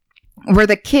were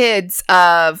the kids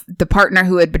of the partner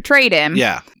who had betrayed him.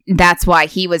 Yeah. That's why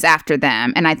he was after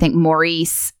them. And I think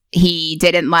Maurice, he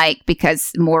didn't like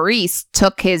because Maurice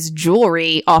took his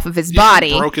jewelry off of his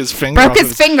body. Broke his finger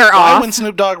off. Why, when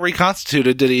Snoop Dogg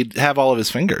reconstituted, did he have all of his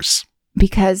fingers?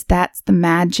 Because that's the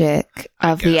magic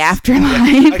of the afterlife.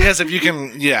 Yeah. I guess if you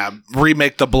can,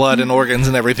 remake the blood and organs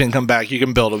and everything come back, you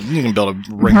can build a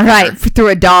ring. Right, through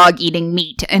a dog eating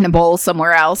meat in a bowl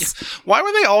somewhere else. Why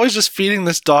were they always just feeding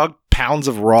this dog pounds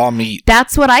of raw meat?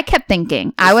 That's what I kept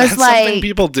thinking. I was like, something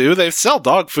people do. They sell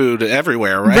dog food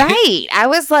everywhere, right? Right. I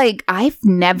was like, I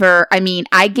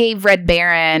gave Red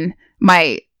Baron,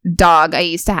 my dog I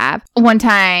used to have, one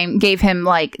time gave him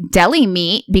like deli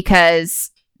meat because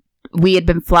we had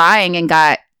been flying and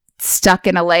got stuck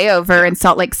in a layover in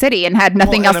Salt Lake City and had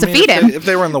nothing else to feed him. If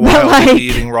they were in the wild, they'd be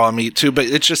eating raw meat too, but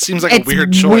it just seems like a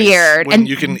weird choice when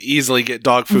you can easily get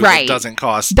dog food that doesn't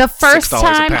cost the first $6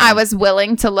 time I was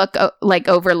willing to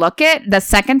overlook it. The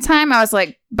second time I was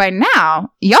like, by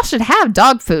now, y'all should have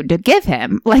dog food to give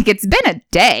him. Like, it's been a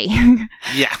day.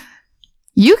 Yeah.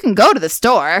 You can go to the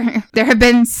store. There have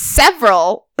been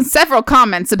several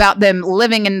comments about them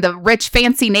living in the rich,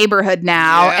 fancy neighborhood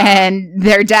now, and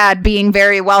their dad being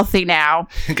very wealthy now.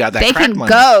 Got that they crack can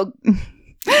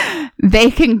money. They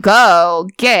can go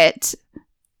get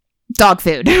dog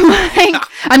food.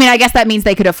 I guess that means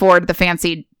they could afford the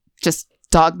fancy just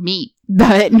dog meat,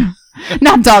 but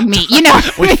not dog meat. You know,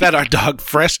 we fed our dog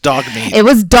fresh dog meat. It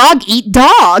was dog eat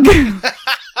dog.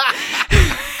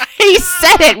 He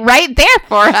said it right there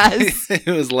for us. He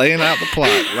was laying out the plot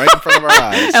right in front of our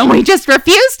eyes. And we just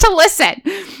refused to listen.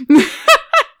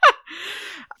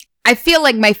 I feel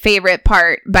like my favorite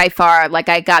part by far, like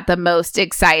I got the most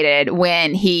excited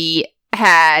when he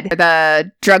had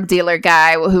the drug dealer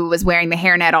guy who was wearing the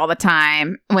hairnet all the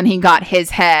time when he got his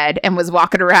head and was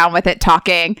walking around with it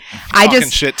talking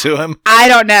shit to him. I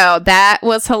don't know. That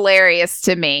was hilarious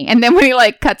to me. And then when he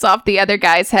like cuts off the other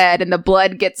guy's head and the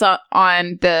blood gets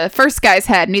on the first guy's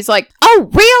head and he's like, oh,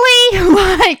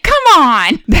 really? Like, come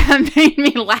on. That made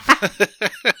me laugh.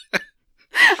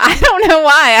 I don't know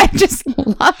why. I just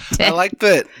loved it. I like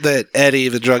that Eddie,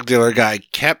 the drug dealer guy,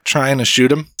 kept trying to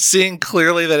shoot him, seeing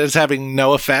clearly that it's having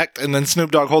no effect. And then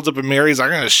Snoop Dogg holds up a mirror. He's like,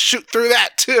 I'm going to shoot through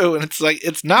that too. And it's like,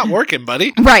 it's not working,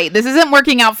 buddy. Right. This isn't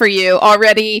working out for you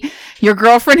already. Your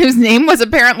girlfriend, whose name was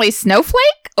apparently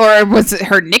Snowflake, or was it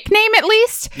her nickname at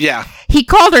least? Yeah. He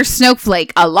called her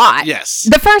Snowflake a lot. Yes.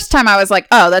 The first time I was like,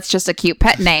 oh, that's just a cute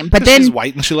pet name. But then she's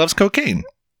white and she loves cocaine.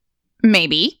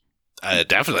 Maybe.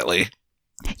 Definitely.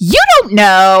 You don't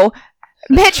know.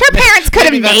 Bitch, her parents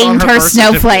could have named her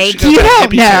Snowflake. You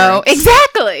don't know. Parents.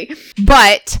 Exactly.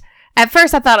 But at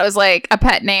first I thought it was like a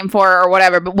pet name for her or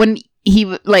whatever. But when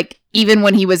he, even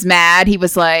when he was mad, he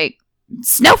was like,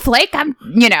 Snowflake,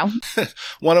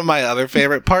 One of my other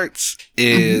favorite parts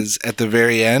is at the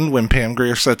very end when Pam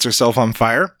Grier sets herself on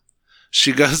fire.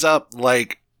 She goes up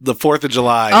the 4th of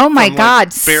July. Oh my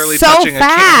God, barely so touching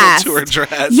fast. a candle to her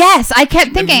dress. Yes, I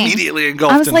kept thinking. Immediately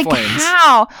engulfed I was in like, flames.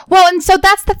 how? Well, and so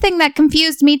that's the thing that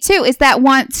confused me too, is that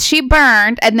once she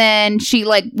burned and then she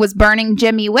like was burning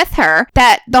Jimmy with her,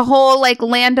 that the whole like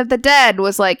land of the dead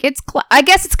was like, I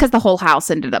guess it's because the whole house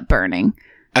ended up burning.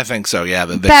 I think so, yeah,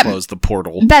 that they closed the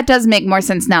portal. That does make more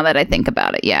sense now that I think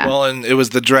about it, yeah. Well, and it was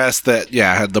the dress that,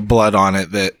 had the blood on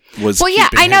it that was keeping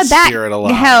I know his that spirit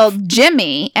alive. held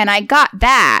Jimmy, and I got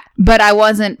that, but I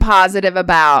wasn't positive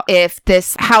about if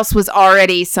this house was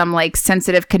already some like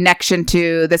sensitive connection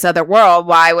to this other world.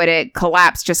 Why would it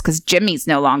collapse just because Jimmy's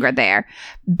no longer there?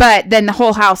 But then the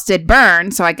whole house did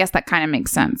burn, so I guess that kind of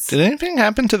makes sense. Did anything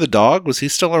happen to the dog? Was he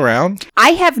still around? I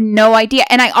have no idea,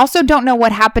 and I also don't know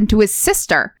what happened to his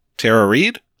sister. Tara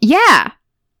Reid? Yeah.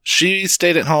 She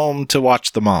stayed at home to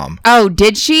watch the mom. Oh,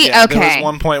 did she? Yeah, okay. There was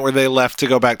one point where they left to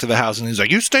go back to the house, and he's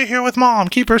like, you stay here with mom.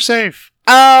 Keep her safe.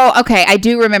 Oh, okay. I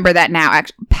do remember that now.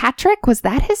 Actually, Patrick, was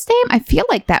that his name? I feel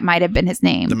like that might have been his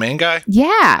name. The main guy?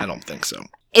 Yeah. I don't think so.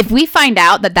 If we find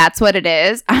out that that's what it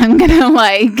is, I'm going to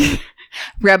like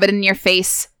rub it in your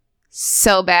face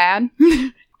so bad.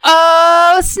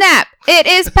 Oh, snap. It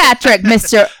is Patrick,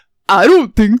 Mr. I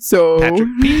don't think so. Patrick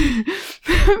Pete.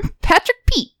 Patrick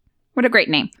Pete. What a great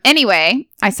name. Anyway,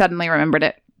 I suddenly remembered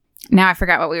it. Now I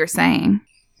forgot what we were saying.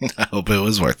 I hope it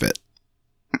was worth it.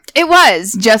 It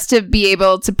was, just to be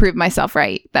able to prove myself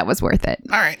right. That was worth it.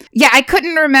 All right. Yeah, I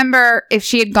couldn't remember if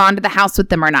she had gone to the house with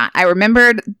them or not. I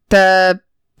remembered the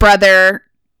brother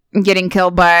getting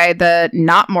killed by the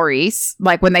not Maurice,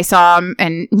 like when they saw him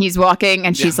and he's walking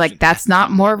and she's like, that's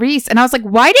not Maurice. And I was like,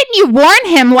 why didn't you warn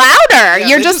him louder? Yeah,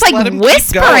 you're just let like him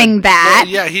whispering that.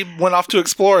 Well, yeah, he went off to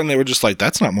explore and they were just like,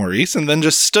 that's not Maurice. And then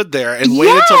just stood there and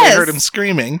waited till they heard him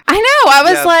screaming. I know.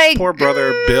 I was like, poor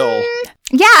brother Bill.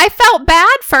 Yeah, I felt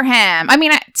bad for him. I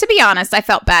mean, to be honest, I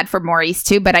felt bad for Maurice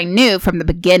too, but I knew from the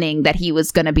beginning that he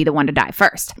was going to be the one to die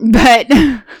first. But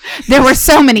there were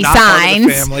so many Not signs. Part of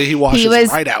the family. He washes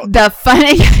right out.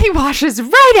 He washes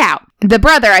right out. The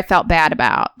brother I felt bad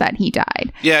about that he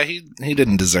died. Yeah, he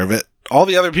didn't deserve it. All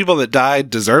the other people that died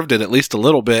deserved it at least a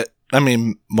little bit. I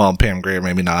mean, well, Pam Grier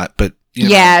maybe not, but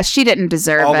she didn't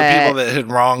deserve all it. All the people that had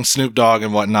wronged Snoop Dogg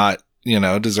and whatnot,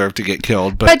 deserve to get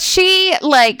killed. But she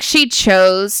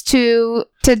chose to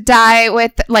die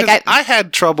with, I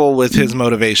had trouble with his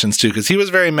motivations too, because he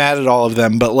was very mad at all of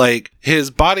them, but like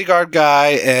his bodyguard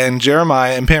guy and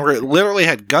Jeremiah and Pam Grier literally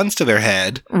had guns to their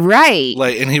head. Right.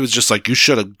 And he was just like, you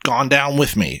should have gone down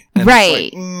with me. And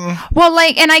right. Well,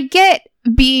 and I get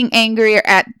being angry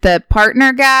at the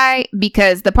partner guy,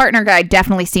 because the partner guy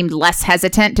definitely seemed less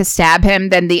hesitant to stab him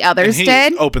than the others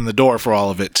did. Opened the door for all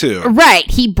of it too. Right.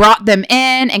 He brought them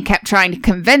in and kept trying to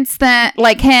convince them,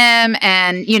 him,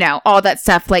 and all that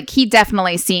stuff. Like, he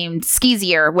definitely seemed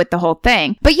skeezier with the whole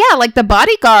thing. But yeah, the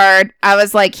bodyguard, I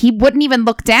was like, he wouldn't even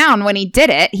look down when he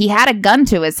did it. He had a gun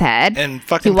to his head. And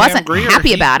fucking he wasn't Pam Grier,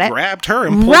 happy about it. Grabbed her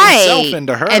and pulled himself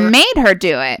into her and made her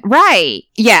do it. Right.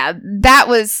 Yeah. That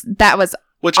was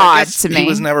which odd I guess to me. He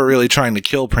was never really trying to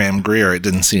kill Pam Grier. It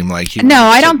didn't seem like he. No,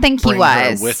 I don't think he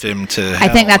was. Her with him to. I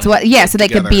think that's what. Yeah, so they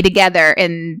could be together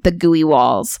in the gooey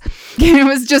walls. It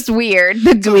was just weird.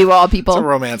 The gooey wall people. It's a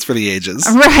romance for the ages,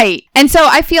 right? And so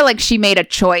I feel like she made a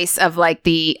choice of I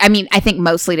think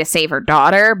mostly to save her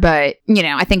daughter, but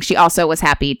I think she also was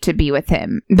happy to be with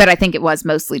him. But I think it was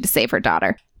mostly to save her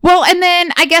daughter. Well, and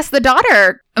then I guess the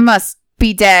daughter must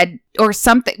be dead or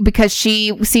something, because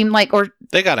she seemed or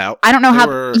they got out. I don't know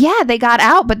how. Yeah, they got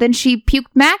out, but then she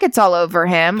puked maggots all over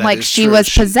him. She was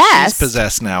possessed. She's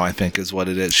possessed now, I think, is what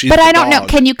it is. But I don't know.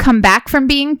 Can you come back from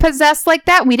being possessed like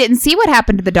that? We didn't see what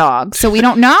happened to the dog, so we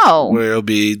don't know. We'll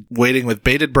be waiting with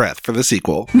bated breath for the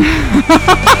sequel.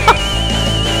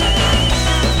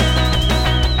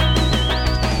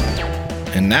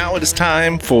 And now it is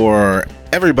time for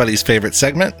everybody's favorite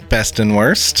segment, Best and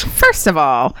Worst. First of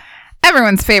all,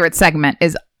 everyone's favorite segment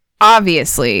is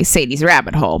obviously Sadie's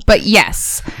Rabbit Hole. But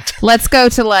yes, let's go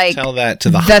to tell that to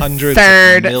the hundreds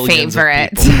third of millions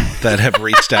favorite of people that have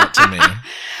reached out to me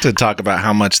to talk about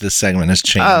how much this segment has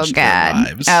changed their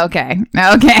lives. Okay.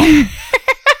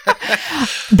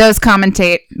 Those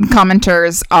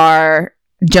commenters are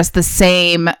just the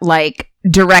same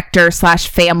director /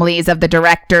 families of the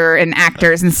director and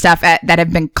actors and stuff that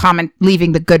have been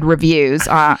leaving the good reviews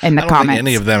in the comments. Think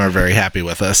any of them are very happy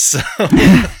with us. So.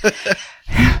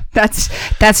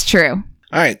 That's true.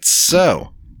 All right,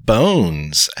 so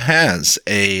Bones has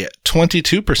a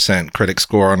 22% critic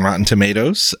score on Rotten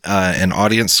Tomatoes, an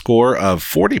audience score of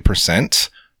 40%,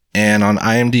 and on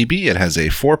IMDb it has a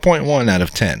 4.1 out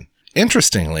of 10.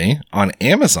 Interestingly, on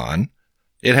Amazon,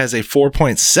 it has a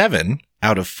 4.7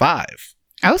 out of 5.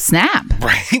 Oh, snap.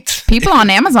 Right? People on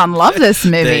Amazon love this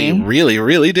movie. They really,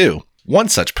 really do. One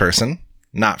such person,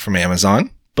 not from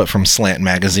Amazon, but from Slant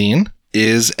Magazine,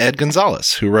 is Ed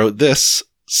Gonzalez, who wrote this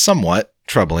somewhat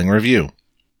troubling review.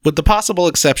 With the possible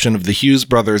exception of the Hughes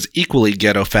brothers' equally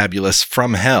ghetto-fabulous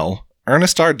From Hell,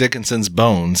 Ernest R. Dickinson's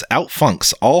Bones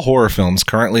outfunks all horror films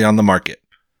currently on the market.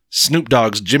 Snoop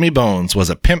Dogg's Jimmy Bones was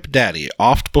a pimp daddy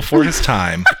oft before his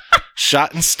time,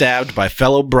 shot and stabbed by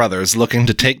fellow brothers looking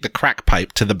to take the crack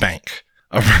pipe to the bank.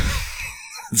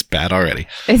 It's bad already.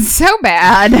 It's so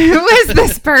bad. Who is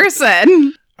this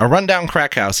person? A rundown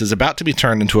crack house is about to be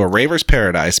turned into a raver's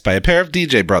paradise by a pair of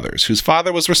DJ brothers whose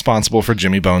father was responsible for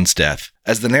Jimmy Bones' death.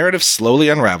 As the narrative slowly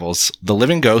unravels, the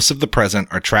living ghosts of the present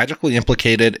are tragically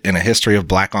implicated in a history of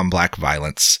black-on-black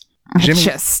violence.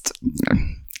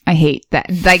 I hate that.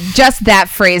 Like, just that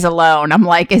phrase alone, I'm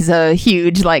like, is a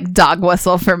huge, like, dog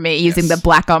whistle for me using the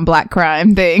black on black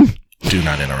crime thing. Do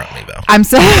not interrupt me, though. I'm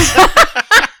sorry.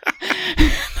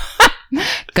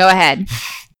 Go ahead.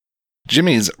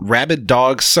 Jimmy's rabid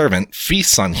dog servant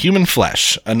feasts on human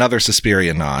flesh, another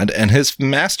Suspiria nod, and his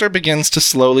master begins to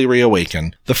slowly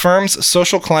reawaken. The firm's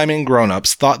social climbing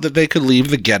grown-ups thought that they could leave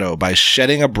the ghetto by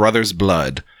shedding a brother's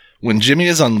blood. When Jimmy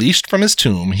is unleashed from his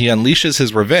tomb, he unleashes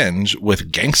his revenge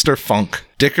with gangster funk.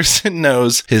 Dickerson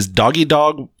knows his doggy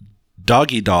dog,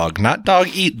 not dog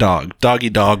eat dog, doggy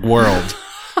dog world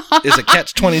is a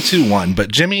catch-22 one,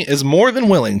 but Jimmy is more than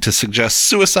willing to suggest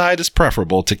suicide is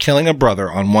preferable to killing a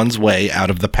brother on one's way out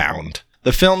of the pound.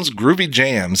 The film's groovy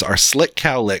jams are slick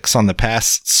cow licks on the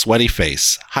past's sweaty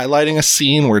face, highlighting a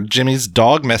scene where Jimmy's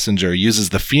dog messenger uses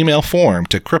the female form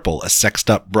to cripple a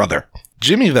sexed-up brother.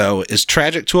 Jimmy, though, is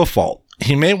tragic to a fault.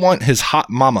 He may want his hot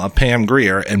mama, Pam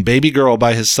Grier, and baby girl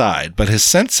by his side, but his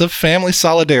sense of family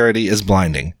solidarity is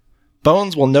blinding.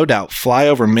 Bones will no doubt fly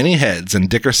over many heads, and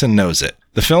Dickerson knows it.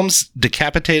 The film's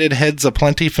decapitated heads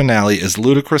aplenty finale is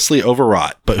ludicrously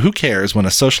overwrought, but who cares when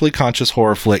a socially conscious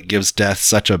horror flick gives death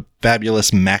such a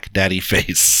fabulous Mac Daddy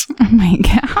face? Oh my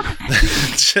God.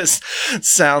 It just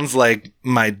sounds like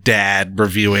my dad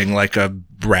reviewing like a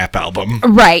rap album.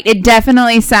 Right. It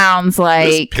definitely sounds like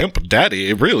this pimp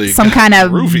daddy really some kind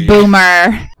of groovy.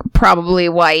 Boomer, probably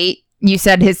white. You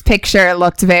said his picture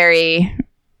looked very,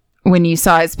 when you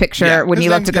saw his picture, when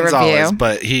you looked at the review.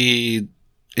 But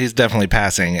he's definitely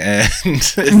passing and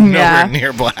is nowhere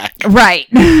near black. Right.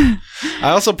 I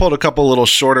also pulled a couple little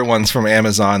shorter ones from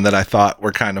Amazon that I thought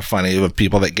were kind of funny with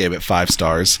people that gave it 5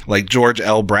 stars. Like George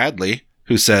L. Bradley,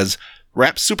 who says,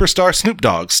 rap superstar Snoop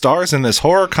Dogg stars in this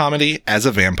horror comedy as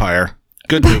a vampire.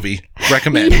 Good movie.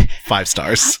 Recommend. 5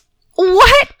 stars.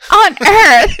 What on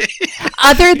earth?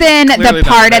 Other than the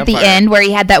part at the end where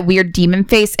he had that weird demon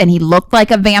face and he looked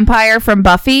like a vampire from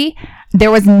Buffy,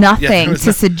 there was nothing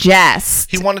to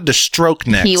suggest. He wanted to stroke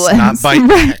necks, not bite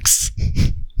necks.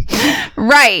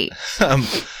 Right.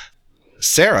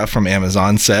 Sarah from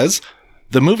Amazon says,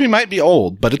 the movie might be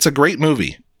old, but it's a great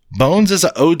movie. Bones is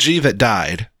an OG that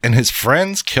died, and his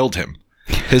friends killed him.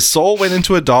 His soul went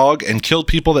into a dog and killed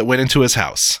people that went into his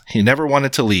house. He never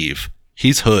wanted to leave.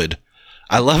 He's hood.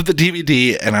 I love the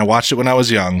DVD, and I watched it when I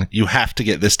was young. You have to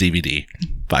get this DVD.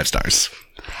 5 stars.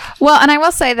 Well, and I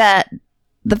will say that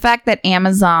the fact that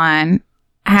Amazon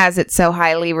has it so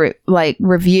highly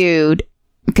reviewed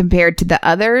compared to the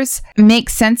others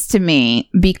makes sense to me,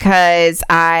 because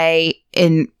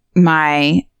in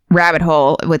my rabbit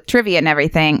hole with trivia and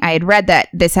everything, I had read that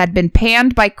this had been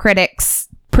panned by critics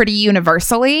pretty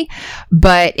universally,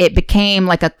 but it became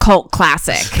like a cult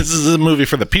classic. This is a movie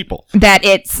for the people. That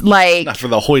it's like, not for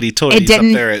the hoity-toities it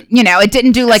didn't, up there at it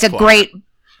didn't do like Esquire. a great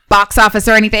box office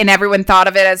or anything, and everyone thought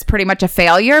of it as pretty much a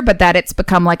failure, but that it's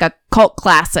become like a cult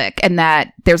classic, and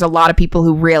that there's a lot of people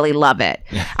who really love it.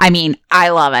 Yeah. I mean, I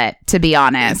love it, to be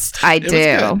honest. I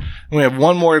do. We have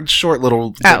one more short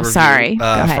little review, sorry.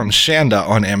 from Shanda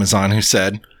on Amazon, who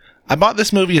said, I bought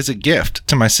this movie as a gift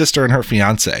to my sister and her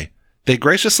fiance. They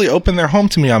graciously opened their home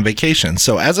to me on vacation,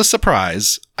 so as a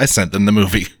surprise, I sent them the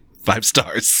movie. 5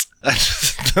 stars.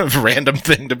 That's just a random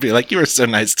thing to be like, you were so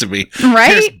nice to me.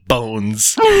 Right? Here's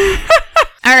Bones.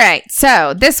 All right,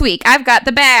 so this week I've got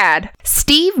the bad.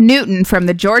 Steve Newton from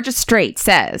the Georgia Strait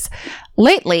says,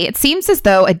 lately it seems as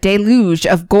though a deluge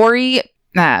of gory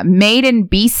made in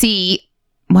BC...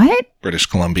 What? British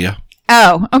Columbia.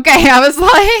 Oh, okay. I was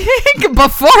like,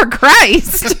 before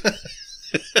Christ.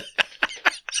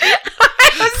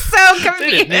 I was so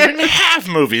confused. They didn't even have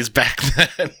movies back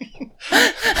then.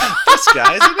 This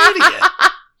guy's an idiot.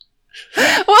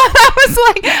 Well,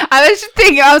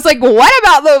 I was like, what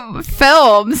about the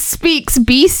film speaks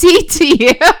BC to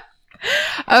you?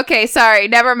 Okay, sorry,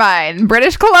 never mind.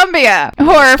 British Columbia.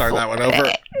 Horror. Start that one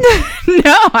over.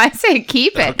 No, I say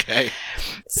keep it. Okay.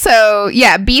 So,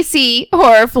 yeah, BC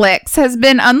Horror Flicks has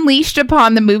been unleashed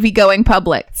upon the movie-going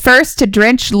public. First to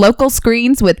drench local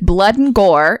screens with blood and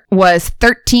gore was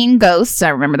 13 Ghosts. I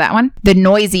remember that one. The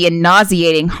noisy and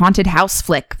nauseating haunted house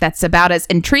flick that's about as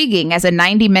intriguing as a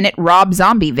 90-minute Rob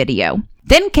Zombie video.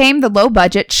 Then came the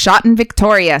low-budget shot in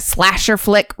Victoria slasher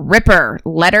flick Ripper,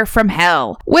 Letter from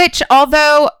Hell, which,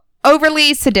 although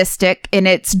overly sadistic in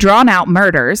its drawn-out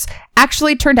murders,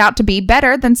 actually turned out to be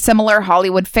better than similar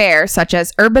Hollywood fare such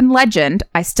as Urban Legend,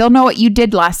 I Still Know What You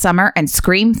Did Last Summer, and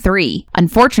Scream 3.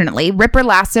 Unfortunately, Ripper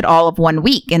lasted all of 1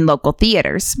 week in local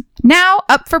theaters. Now,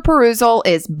 up for perusal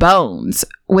is Bones,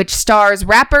 which stars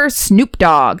rapper Snoop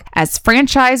Dogg as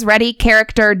franchise-ready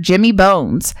character Jimmy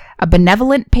Bones, a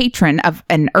benevolent patron of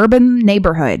an urban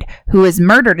neighborhood who is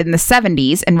murdered in the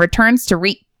 70s and returns to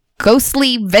wreak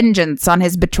ghostly vengeance on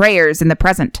his betrayers in the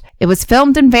present. It was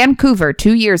filmed in Vancouver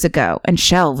 2 years ago and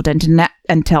shelved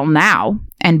until now.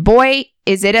 And boy,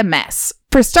 is it a mess.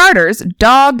 For starters,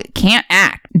 Dogg can't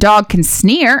act. Dogg can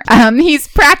sneer. He's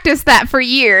practiced that for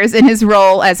years in his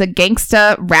role as a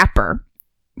gangsta rapper.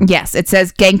 Yes, it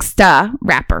says gangsta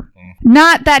rapper.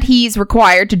 Not that he's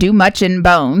required to do much in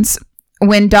Bones.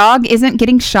 When Dogg isn't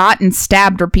getting shot and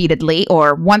stabbed repeatedly,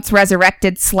 or once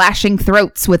resurrected slashing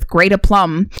throats with great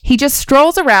aplomb, he just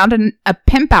strolls around in a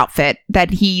pimp outfit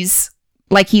that he's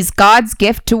God's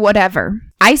gift to whatever.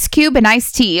 Ice Cube and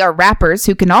Ice-T are rappers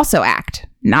who can also act.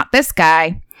 Not this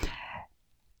guy.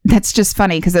 That's just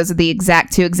funny because those are the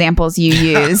exact two examples you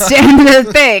used in the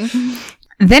thing.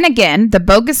 Then again, the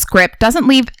bogus script doesn't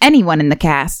leave anyone in the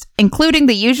cast, including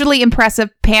the usually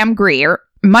impressive Pam Grier,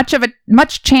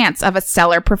 much chance of a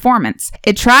stellar performance.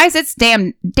 It tries its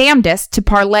damnedest to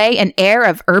parlay an air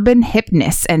of urban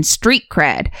hipness and street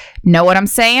cred. Know what I'm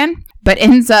saying? But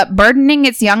ends up burdening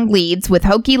its young leads with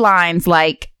hokey lines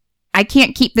like, "I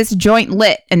can't keep this joint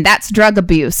lit, and that's drug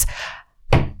abuse."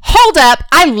 Hold up.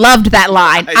 I loved that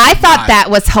line. I thought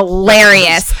that was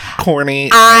hilarious. That was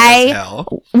corny as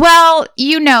hell. Well,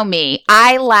 you know me.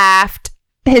 I laughed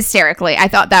hysterically. I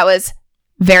thought that was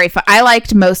very fun. I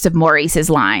liked most of Maurice's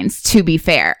lines, to be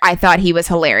fair. I thought he was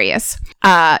hilarious.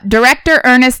 Director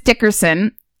Ernest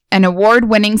Dickerson, an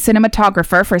award-winning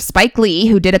cinematographer for Spike Lee,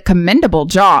 who did a commendable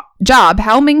job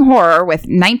helming horror with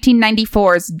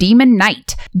 1994's Demon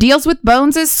Knight, deals with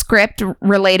Bones'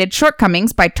 script-related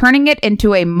shortcomings by turning it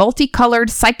into a multicolored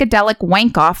psychedelic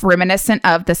wank-off reminiscent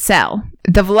of The Cell.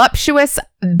 The voluptuous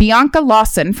Bianca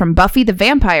Lawson from Buffy the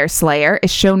Vampire Slayer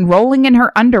is shown rolling in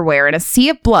her underwear in a sea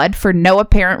of blood for no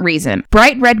apparent reason.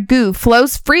 Bright red goo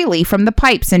flows freely from the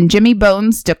pipes in Jimmy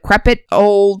Bones' decrepit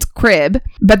old crib,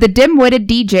 but the dim-witted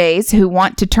DJs who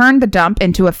want to turn the dump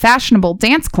into a fashionable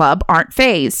dance club aren't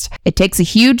fazed. It takes a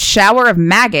huge shower of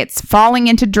maggots falling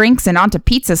into drinks and onto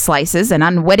pizza slices and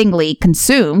unwittingly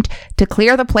consumed to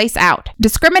clear the place out.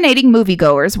 Discriminating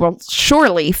moviegoers will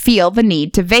surely feel the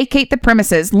need to vacate the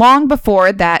premises long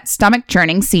before that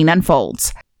stomach-churning scene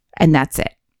unfolds. And that's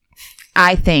it.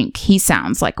 I think he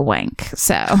sounds like a wank,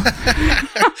 so.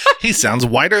 He sounds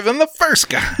whiter than the first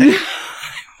guy.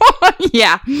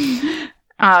 Yeah.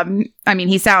 I mean,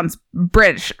 he sounds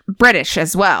British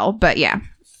as well, but yeah.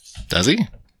 Does he?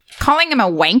 Calling him a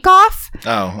wank-off?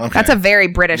 Oh, okay. That's a very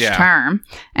British term.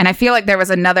 And I feel like there was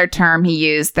another term he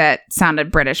used that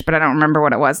sounded British, but I don't remember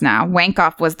what it was now.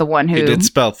 Wank-off was the one who... He did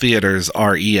spell theaters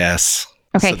R-E-S.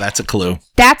 Okay. So that's a clue.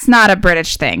 That's not a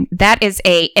British thing. That is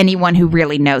anyone who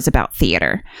really knows about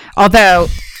theater. Although,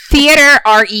 theater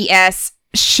R-E-S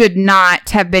should not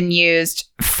have been used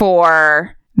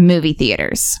for movie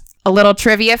theaters. A little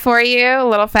trivia for you, a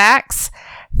little facts.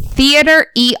 Theater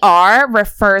ER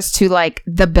refers to like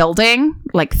the building,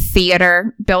 like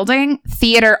theater building.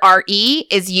 Theater RE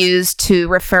is used to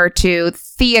refer to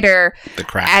theater, the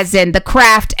craft, as in the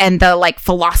craft and the like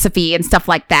philosophy and stuff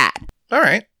like that. All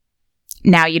right.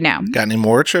 Now you know. Got any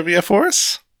more trivia for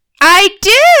us? I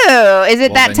do. Is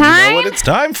it that time? You know what it's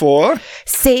time for.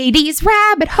 Sadie's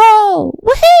rabbit hole.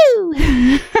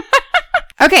 Woohoo!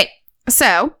 Okay,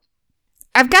 so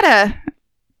I've got a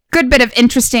good bit of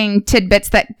interesting tidbits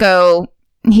that go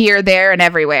here, there, and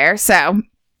everywhere. So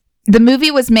the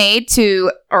movie was made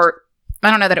or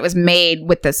I don't know that it was made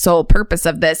with the sole purpose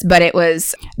of this, but it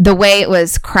was the way it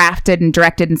was crafted and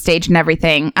directed and staged and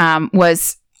everything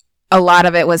was a lot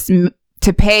of it was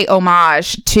to pay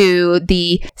homage to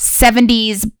the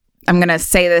 70s. I'm going to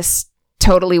say this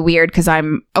totally weird because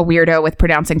I'm a weirdo with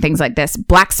pronouncing things like this.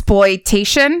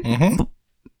 Blaxploitation. Mm-hmm.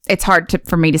 it's hard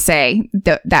for me to say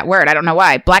that word. I don't know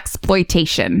why.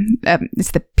 Blaxploitation.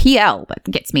 It's the PL that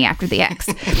gets me after the X.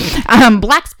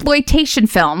 Blaxploitation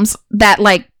films that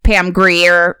like Pam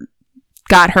Grier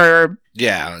got her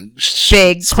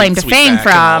big claim to fame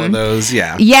from. All of those,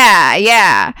 yeah.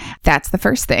 Yeah. That's the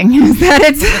first thing.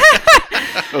 That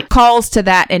it's calls to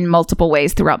that in multiple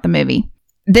ways throughout the movie.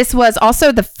 This was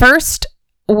also the first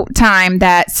time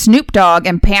that Snoop Dogg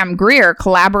and Pam Grier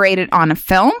collaborated on a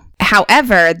film.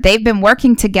 However, they've been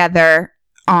working together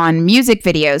on music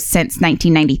videos since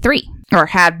 1993, or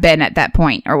have been at that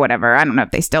point, or whatever. I don't know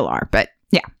if they still are, but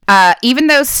yeah. Even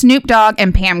though Snoop Dogg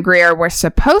and Pam Grier were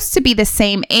supposed to be the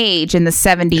same age in the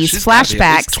 70s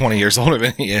flashbacks. 20 years older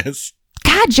than he is.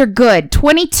 God, you're good.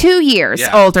 22 years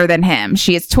older than him.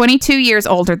 She is 22 years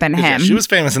older than him. Yeah, she was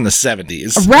famous in the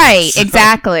 70s. Right, so.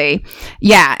 Exactly.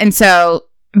 Yeah, and so...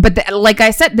 But like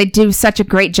I said, they do such a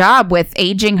great job with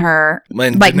aging her,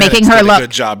 and like making her look a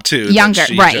good job too. Younger,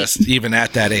 she right? Just, even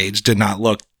at that age, did not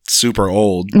look super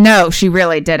old. No, she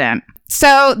really didn't.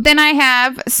 So then I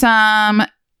have some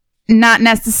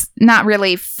not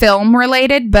really film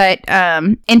related, but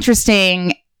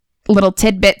interesting little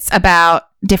tidbits about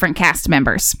different cast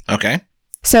members. Okay.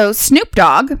 So Snoop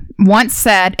Dogg once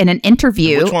said in an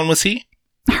interview, which one was he?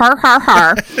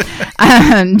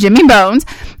 Jimmy Bones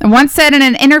once said in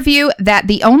an interview that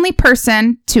the only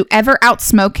person to ever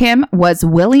outsmoke him was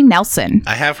Willie Nelson.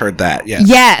 I have heard that. Yes.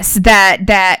 Yes,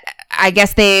 that I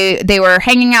guess they were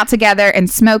hanging out together and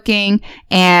smoking,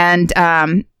 and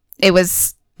it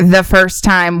was the first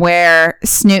time where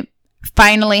Snoop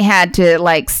finally had to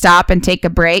like stop and take a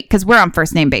break, because we're on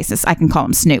first name basis. I can call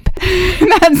him Snoop.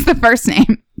 That's the first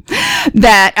name.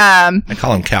 That I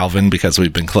call him Calvin because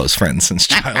we've been close friends since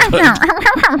childhood.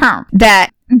 That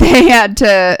he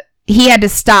had to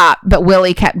stop, but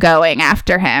Willie kept going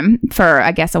after him for,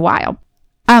 I guess, a while.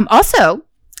 Also,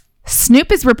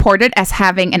 Snoop is reported as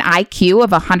having an IQ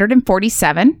of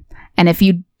 147. And if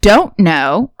you don't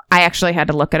know, I actually had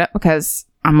to look it up because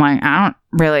I'm like, I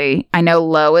know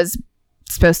low is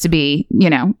supposed to be,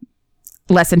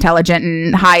 less intelligent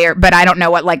and higher, but I don't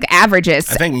know what like average is.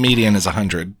 I think median is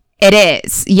 100. It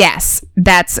is, yes.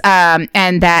 That's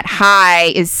and that high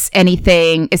is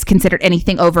considered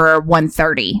anything over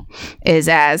 130 is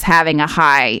as having a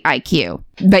high IQ.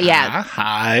 But yeah,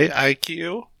 high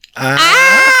IQ.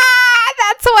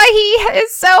 That's why he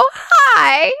is so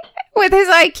high with his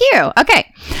IQ.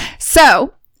 Okay,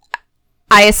 so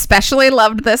I especially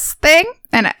loved this thing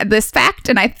and this fact,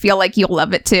 and I feel like you'll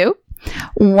love it too.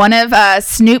 One of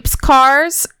Snoop's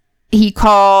cars, he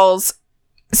calls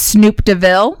Snoop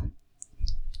DeVille.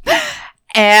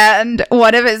 And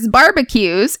one of his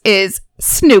barbecues is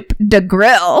Snoop de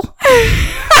Grill.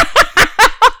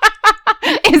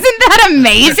 Isn't that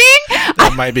amazing?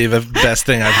 That might be the best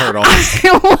thing I've heard all week.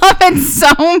 I love it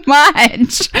so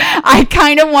much. I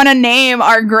kind of want to name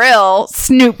our grill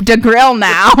Snoop de Grill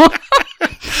now.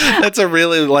 That's a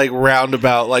really like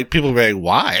roundabout, like people be like,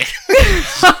 why?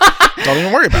 Don't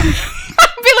even worry about it.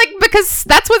 I'd be like, because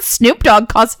that's what Snoop Dogg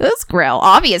calls his grill,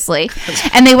 obviously.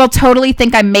 And they will totally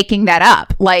think I'm making that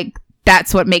up. Like,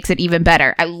 that's what makes it even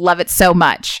better. I love it so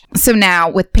much. So now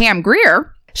with Pam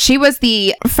Grier, she was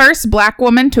the first Black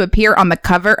woman to appear on the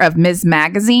cover of Ms.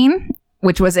 Magazine,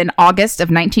 which was in August of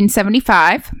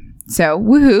 1975. So,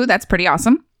 woohoo, that's pretty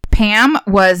awesome. Pam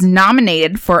was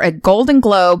nominated for a Golden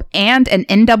Globe and an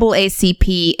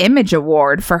NAACP Image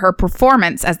Award for her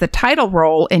performance as the title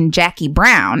role in Jackie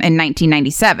Brown in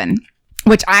 1997,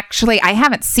 which actually I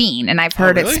haven't seen, and I've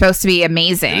heard it's supposed to be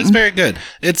amazing. It's very good.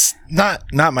 It's not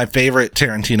my favorite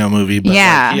Tarantino movie, but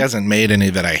like, he hasn't made any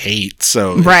that I hate,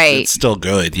 so it's still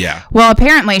good, yeah. Well,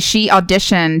 apparently she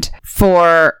auditioned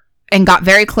for and got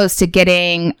very close to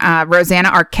getting Rosanna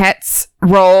Arquette's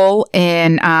role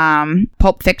in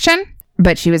Pulp Fiction,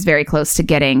 but she was very close to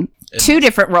getting two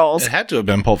different roles. It had to have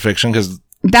been Pulp Fiction because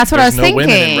that's what I was thinking.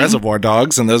 Women in Reservoir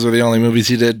Dogs, and those were the only movies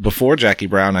he did before Jackie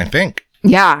Brown, I think.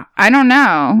 Yeah, I don't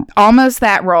know. Almost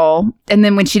that role. And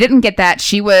then when she didn't get that,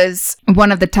 she was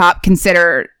one of the top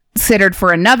considered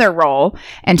for another role,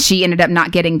 and she ended up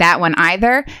not getting that one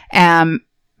either.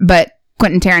 But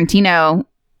Quentin Tarantino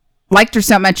liked her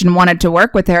so much and wanted to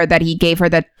work with her that he gave her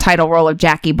the title role of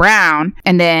Jackie Brown,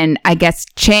 and then I guess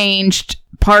changed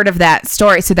part of that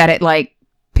story so that it like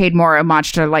paid more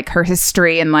homage to like her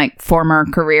history and like former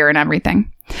career and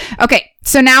everything. Okay,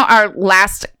 so now our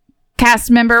last cast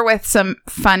member with some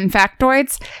fun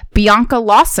factoids, Bianca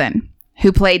Lawson,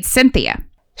 who played Cynthia.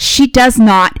 She does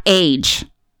not age.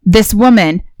 This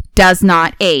woman does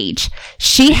not age.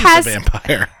 She's a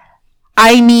vampire.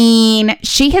 I mean,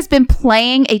 she has been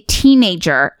playing a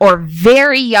teenager or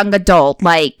very young adult,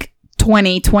 like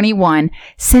 2021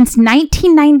 since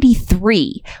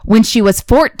 1993 when she was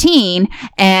 14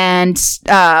 and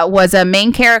was a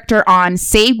main character on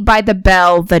Saved by the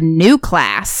Bell, The New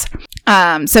Class.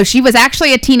 So she was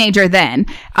actually a teenager then.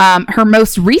 Her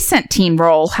most recent teen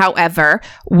role, however,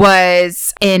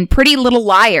 was in Pretty Little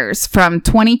Liars from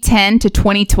 2010 to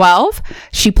 2012.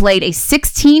 She played a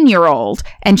 16-year-old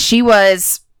and she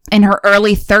was in her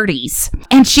early 30s.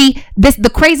 And the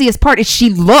craziest part is she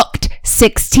looked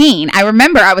 16. I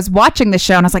remember I was watching the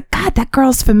show and I was like, God, that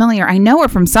girl's familiar. I know her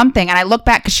from something. And I look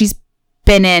back because she's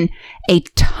been in a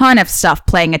ton of stuff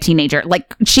playing a teenager.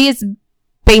 Like, she has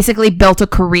basically built a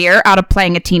career out of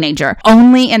playing a teenager.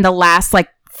 Only in the last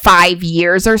 5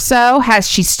 years or so has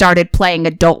she started playing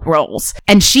adult roles.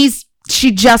 And she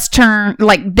just turned,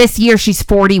 this year she's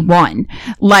 41.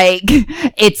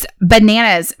 It's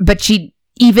bananas. But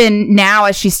even now,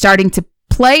 as she's starting to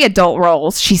play adult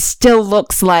roles, she still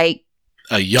looks like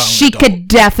a young she adult. could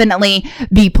definitely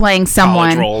be playing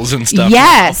someone. College roles and stuff.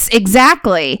 Yes,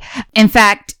 exactly. In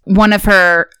fact, one of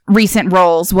her recent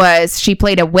roles was she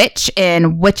played a witch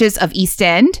in Witches of East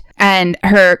End, and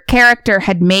her character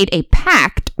had made a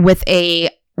pact with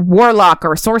a warlock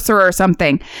or sorcerer or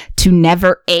something to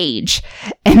never age.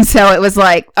 And so it was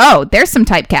like, oh, there's some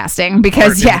typecasting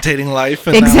because imitating life.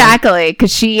 Exactly.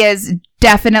 Because she is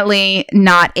definitely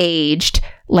not aged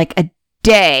like a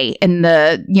day in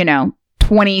the,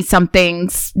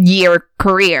 20-somethings year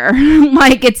career.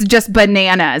 It's just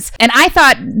bananas. And I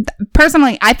thought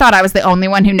I was the only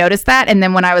one who noticed that. And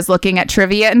then when I was looking at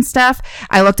trivia and stuff,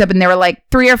 I looked up and there were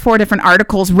 3 or 4 different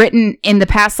articles written in the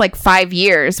past 5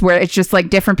 years where it's just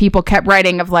different people kept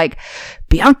writing of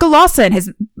Bianca Lawson has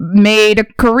made a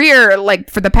career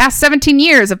for the past 17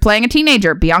 years of playing a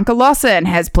teenager. Bianca Lawson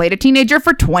has played a teenager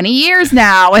for 20 years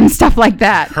now and stuff like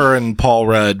that. Her and Paul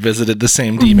Rudd visited the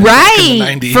same demon right.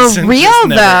 in the 90s. For real,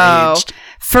 though. Aged.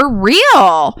 For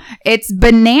real. It's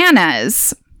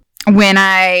bananas. When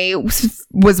I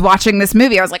was watching this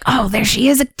movie, I was like, oh, there she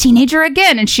is, a teenager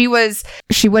again. And she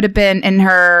would have been in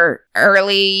her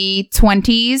early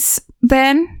 20s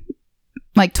then.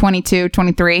 22,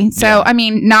 23. So, yeah. I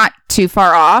mean, not too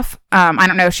far off. I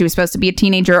don't know if she was supposed to be a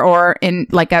teenager or in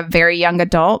a very young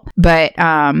adult, but...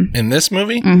 in this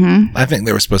movie? Mm-hmm. I think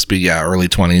they were supposed to be, early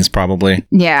 20s probably.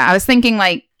 Yeah, I was thinking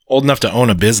old enough to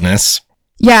own a business.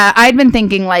 Yeah, I'd been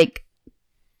thinking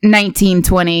 19,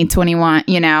 20, 21,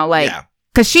 Yeah.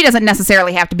 Because she doesn't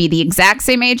necessarily have to be the exact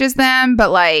same age as them, but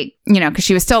because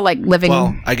she was still living.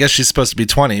 Well, I guess she's supposed to be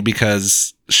 20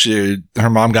 because her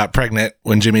mom got pregnant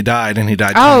when Jimmy died and he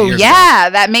died 20 years ago.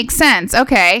 That makes sense.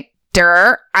 Okay.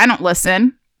 I don't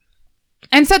listen.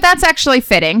 And so that's actually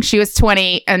fitting. She was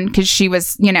 20 and because she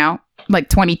was,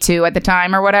 22 at the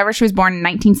time or whatever. She was born in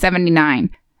 1979.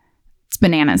 It's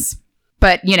bananas.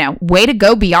 But, way to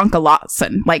go, Bianca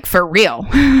Lawson. For real.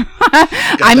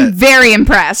 I'm very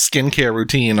impressed. Skincare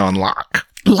routine on lock.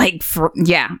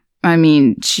 Yeah. I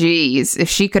mean, geez. If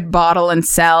she could bottle and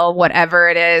sell whatever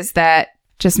it is that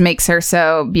just makes her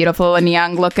so beautiful and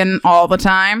young looking all the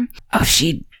time. Oh,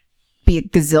 she'd be a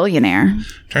gazillionaire.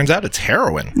 Turns out it's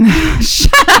heroin.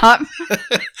 Shut up.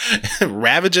 It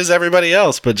ravages everybody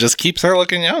else, but just keeps her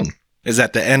looking young. Is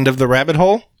that the end of the rabbit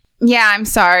hole? Yeah, I'm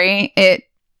sorry.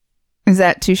 Is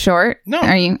that too short? No.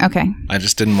 Are you okay? I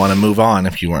just didn't want to move on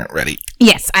if you weren't ready.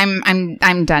 Yes, I'm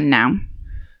done now.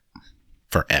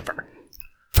 Forever.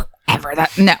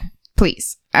 No,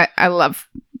 please. I love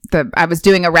I was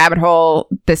doing a rabbit hole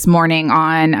this morning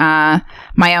on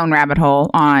my own rabbit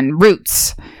hole on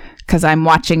Roots because I'm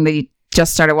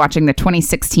just started watching the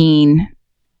 2016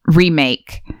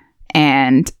 remake,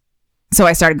 and so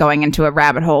I started going into a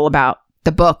rabbit hole about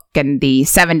the book and the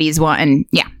 70s one, and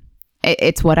yeah.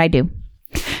 It's what I do.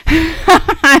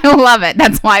 I love it.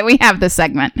 That's why we have this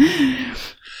segment.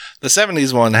 The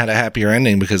 70s one had a happier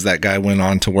ending because that guy went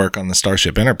on to work on the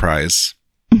Starship Enterprise.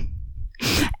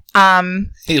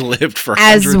 He lived for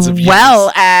hundreds of years. As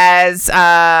well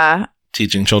as...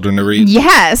 teaching children to read.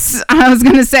 Yes. I was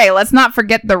going to say, let's not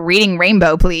forget the reading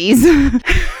rainbow, please.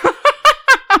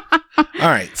 All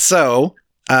right. So,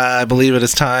 I believe it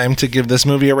is time to give this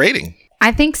movie a rating.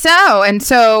 I think so. And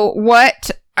so what...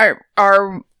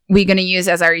 Are we going to use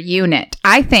as our unit?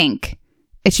 I think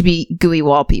it should be gooey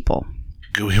wall people.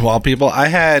 Gooey wall people? I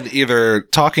had either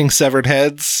talking severed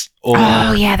heads or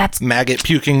that's maggot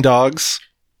puking dogs.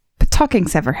 But talking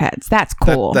severed heads, that's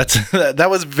cool. That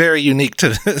was very unique to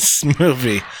this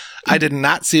movie. I did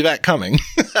not see that coming.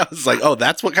 I was like, oh,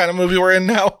 that's what kind of movie we're in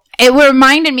now? It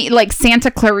reminded me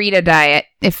Santa Clarita Diet,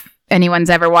 if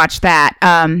anyone's ever watched that.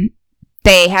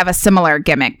 They have a similar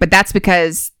gimmick, but that's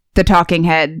because the talking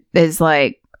head is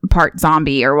part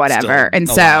zombie or whatever. Still and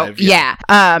alive, so, yeah.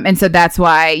 And so that's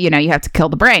why, you know, you have to kill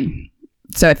the brain.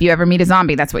 So if you ever meet a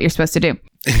zombie, that's what you're supposed to do.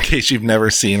 In case you've never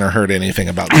seen or heard anything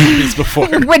about zombies before.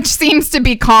 Which seems to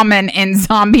be common in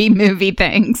zombie movie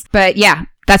things. But yeah,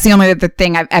 that's the only other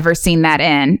thing I've ever seen that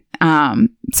in.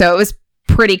 So it was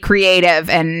pretty creative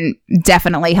and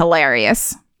definitely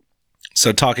hilarious.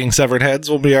 So talking severed heads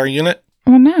will be our unit?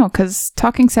 Well, no, because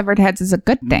talking severed heads is a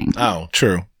good thing. Oh,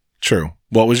 true.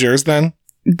 What was yours then?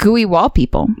 Gooey wall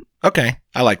people. Okay,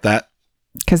 I like that.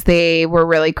 Because they were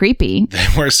really creepy. They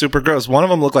were super gross. One of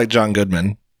them looked like John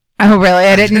Goodman. Oh, really?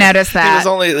 I didn't notice that.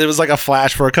 It was like a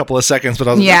flash for a couple of seconds, but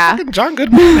I was yeah. like, John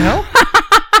Goodman, what the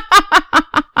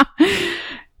hell?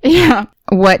 Yeah.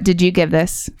 What did you give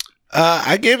this?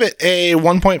 I gave it a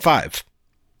 1.5.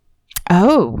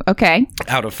 Oh, okay.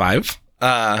 Out of 5.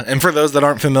 And for those that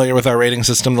aren't familiar with our rating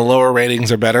system, the lower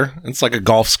ratings are better. It's like a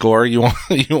golf score. You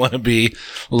want to be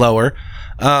lower.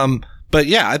 But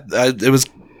yeah, it was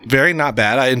very not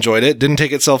bad. I enjoyed it. Didn't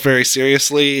take itself very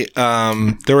seriously.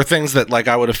 There were things that like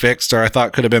I would have fixed or I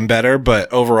thought could have been better,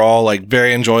 but overall, like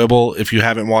very enjoyable. If you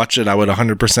haven't watched it, I would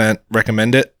 100%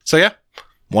 recommend it. So yeah,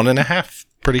 1.5.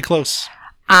 Pretty close.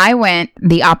 I went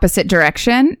the opposite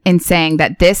direction in saying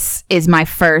that this is my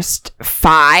first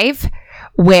 5,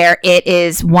 where it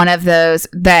is one of those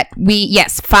that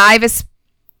 5 is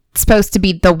supposed to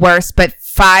be the worst, but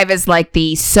 5 is like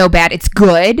the so bad it's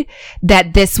good,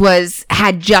 that this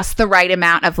had just the right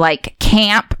amount of like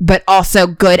camp, but also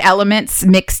good elements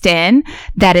mixed in,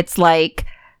 that it's like,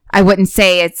 I wouldn't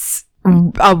say it's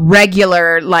a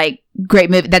regular like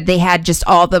great movie, that they had just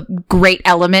all the great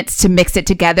elements to mix it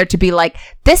together to be like,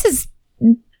 this is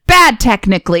bad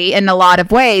technically in a lot of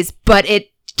ways, but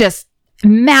it just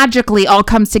magically all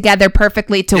comes together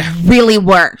perfectly to really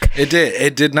work.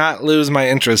 It did not lose my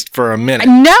interest for a minute.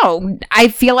 No, I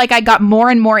feel like I got more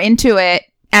and more into it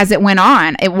as it went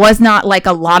on. It was not like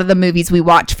a lot of the movies we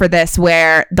watched for this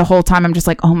where the whole time I'm just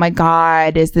like, oh my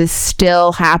God, is this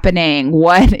still happening?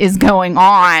 What is going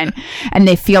on? And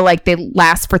they feel like they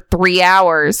last for 3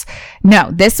 hours. No,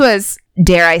 this was,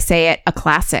 dare I say it, a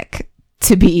classic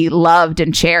to be loved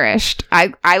and cherished.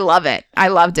 I love it. I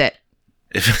loved it.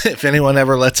 If anyone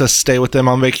ever lets us stay with them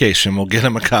on vacation, we'll get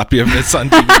them a copy of this on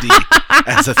DVD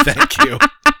as a thank you.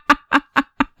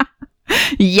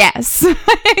 Yes,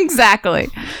 exactly.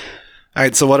 All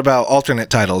right, so what about alternate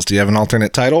titles? Do you have an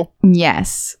alternate title?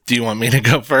 Yes. Do you want me to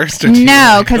go first?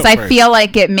 No, because I feel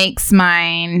like it makes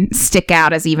mine stick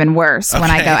out as even worse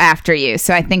when I go after you.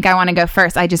 So I think I want to go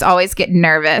first. I just always get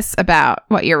nervous about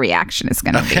what your reaction is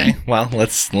going to be. Okay, well,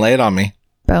 let's lay it on me.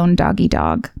 Bone doggy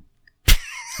dog.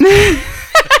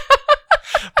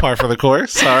 Par for the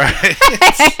course. All right.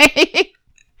 Hey,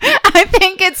 I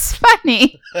think it's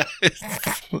funny.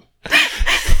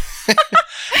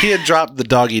 He had dropped the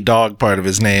doggy dog part of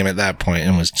his name at that point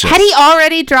and was just... Had he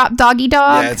already dropped doggy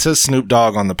dog? Yeah, it says Snoop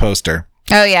Dogg on the poster.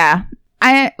 Oh, yeah.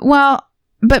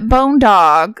 But Bone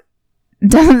Dog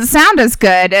doesn't sound as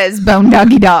good as Bone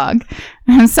Doggy Dog.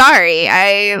 I'm sorry.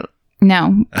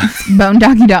 No. Bone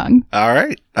Doggy Dog. All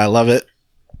right. I love it.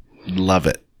 Love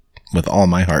it. With all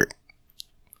my heart.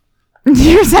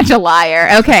 You're such a liar.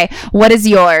 Okay. What is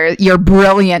your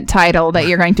brilliant title that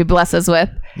you're going to bless us with?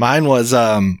 Mine was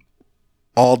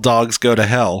All Dogs Go to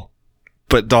Hell,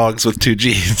 but dogs with 2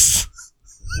 G's.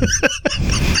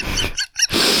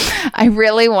 I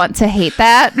really want to hate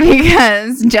that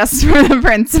because just for the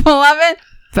principle of it.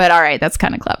 But all right, that's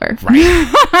kind of clever. Right.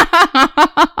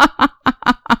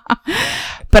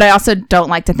 But I also don't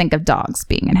like to think of dogs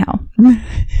being in hell.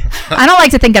 I don't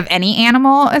like to think of any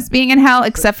animal as being in hell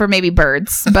except for maybe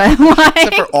birds. But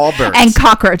except for all birds. And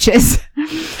cockroaches.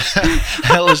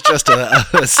 Hell is just a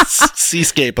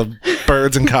seascape of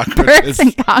birds and cockroaches. Birds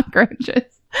and cockroaches.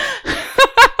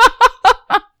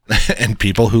 And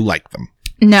people who like them.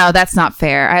 No, that's not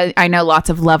fair. I know lots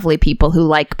of lovely people who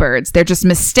like birds. They're just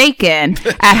mistaken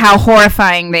at how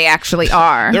horrifying they actually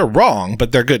are. They're wrong,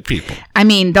 but they're good people. I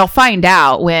mean, they'll find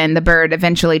out when the bird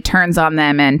eventually turns on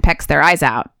them and pecks their eyes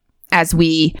out, as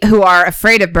we who are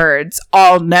afraid of birds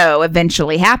all know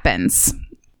eventually happens.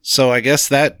 So I guess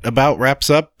that about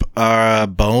wraps up our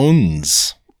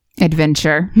Bones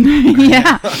adventure.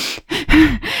 Yeah.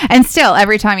 And still,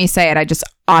 every time you say it, I just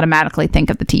automatically think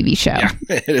of the TV show. Yeah,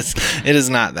 it is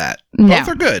not that. No. Both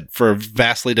are good for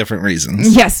vastly different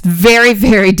reasons. Yes, very,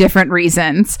 very different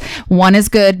reasons. One is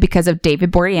good because of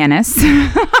David Boreanaz.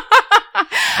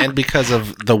 And because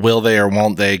of the will they or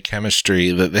won't they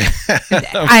chemistry that they have.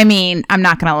 I mean, I'm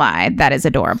not going to lie. That is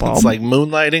adorable. It's like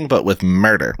moonlighting, but with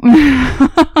murder. All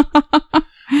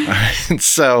right,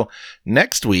 so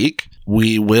next week,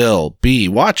 we will be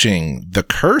watching The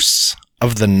Curse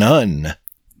of the Nun.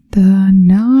 The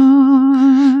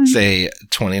Nun. It's a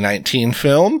 2019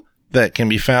 film that can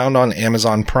be found on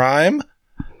Amazon Prime.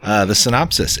 The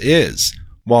synopsis is,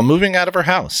 while moving out of her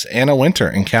house, Anna Winter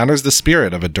encounters the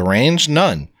spirit of a deranged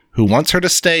nun who wants her to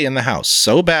stay in the house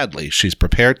so badly she's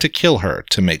prepared to kill her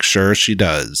to make sure she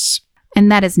does.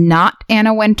 And that is not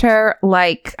Anna Winter,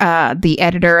 like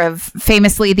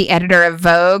famously the editor of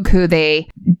Vogue, who they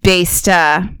based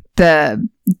the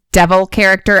devil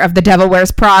character of The Devil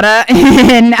Wears Prada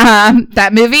in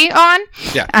that movie on.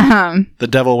 Yeah. The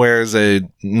devil wears a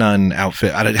nun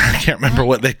outfit. I can't remember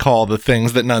what they call the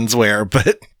things that nuns wear,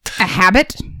 but... A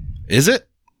habit? Is it?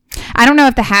 I don't know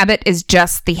if the habit is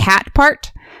just the hat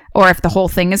part or if the whole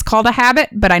thing is called a habit,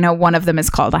 but I know one of them is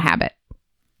called a habit.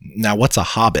 Now, what's a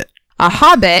hobbit? A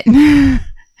hobbit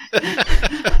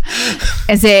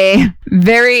is a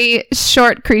very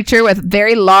short creature with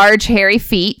very large, hairy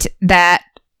feet that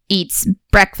eats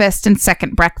breakfast and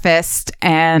second breakfast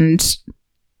and...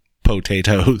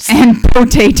 potatoes. And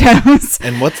potatoes.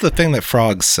 And what's the thing that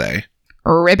frogs say?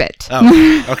 Ribbit.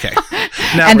 Oh, okay.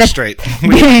 Now and we're straight. We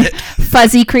get it.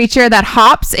 Fuzzy creature that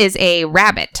hops is a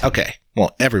rabbit. Okay.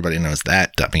 Well, everybody knows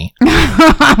that, dummy.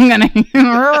 I'm gonna...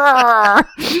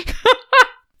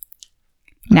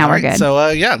 Now we're good. So,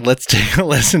 let's take a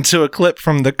listen to a clip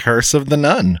from The Curse of the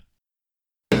Nun.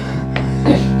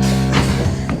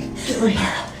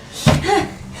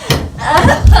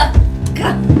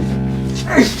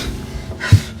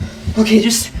 Okay,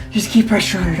 just keep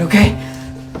pressure on it, okay?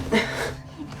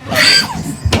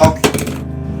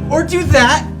 Or do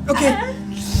that, okay?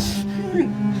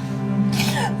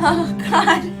 Oh,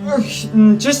 God.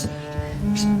 Just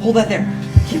hold that there.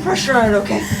 Keep pressure on it,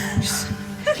 okay? Just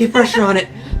keep pressure on it.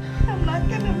 I'm not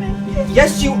gonna make it.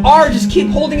 Yes, you are. Just keep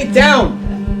holding it down.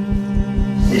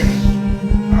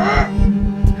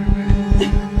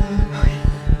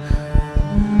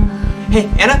 Hey,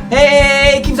 Anna.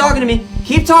 Hey, keep talking to me.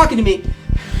 Keep talking to me.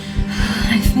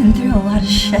 I've been through a lot of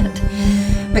shit.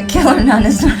 But Killer Nun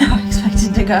is not how I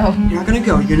expected to go. You're not gonna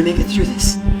go. You're gonna make it through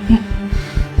this.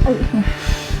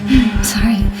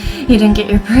 Sorry, you didn't get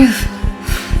your proof.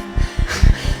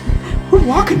 We're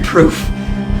walking proof.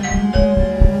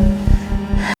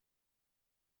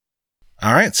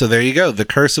 All right, so there you go. The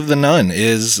Curse of the Nun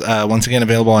is once again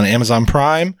available on Amazon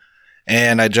Prime.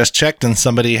 And I just checked, and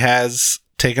somebody has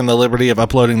taken the liberty of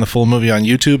uploading the full movie on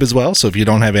YouTube as well. So if you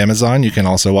don't have Amazon, you can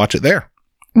also watch it there.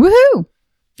 Woohoo!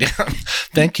 Yeah,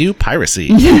 thank you, piracy.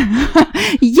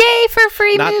 Yay for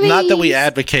free movies! Not that we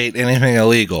advocate anything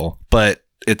illegal, but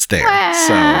it's there.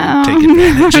 Wow. So take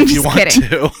advantage if you want kidding.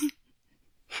 to.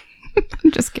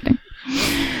 I'm just kidding.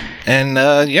 And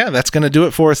that's going to do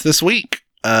it for us this week.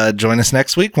 Join us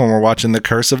next week when we're watching The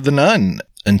Curse of the Nun.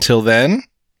 Until then,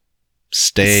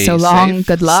 stay so long. safe.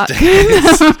 Good luck.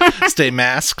 Stay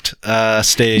masked.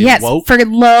 Stay yes, woke. for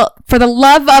the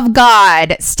love of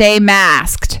God, stay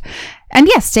masked. And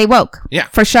yes, stay woke. Yeah.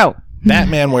 For sure.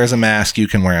 Batman wears a mask. You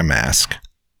can wear a mask.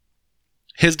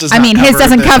 His does. His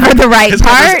doesn't cover the right his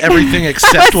part. Covers everything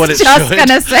except what it should. I was just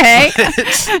gonna say,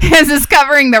 his is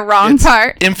covering the wrong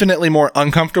part. Infinitely more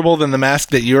uncomfortable than the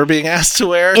mask that you're being asked to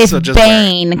wear. If so just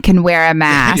Bane can wear a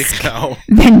mask, go.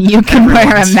 then you can wear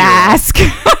a Everyone's mask.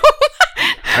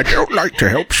 I don't like to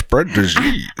help spread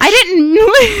disease. I didn't mean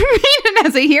it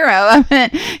as a hero. I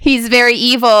meant he's very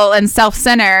evil and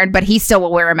self-centered, but he still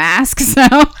will wear a mask. So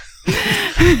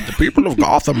the people of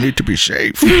Gotham need to be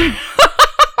safe.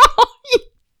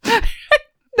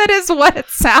 That is what it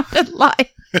sounded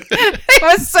like. It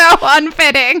was so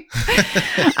unfitting.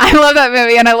 I love that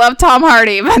movie, and I love Tom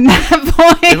Hardy, but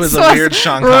that voice It was a weird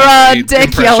Sean Connery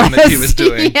impression that he was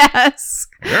doing. Yes.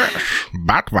 Yes,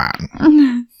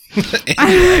 Batman.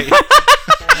 Anyway,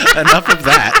 enough of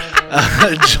that.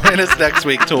 Join us next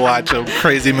week to watch a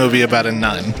crazy movie about a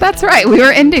nun. That's right. We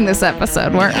were ending this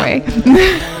episode, weren't we?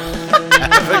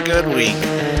 Have a good week.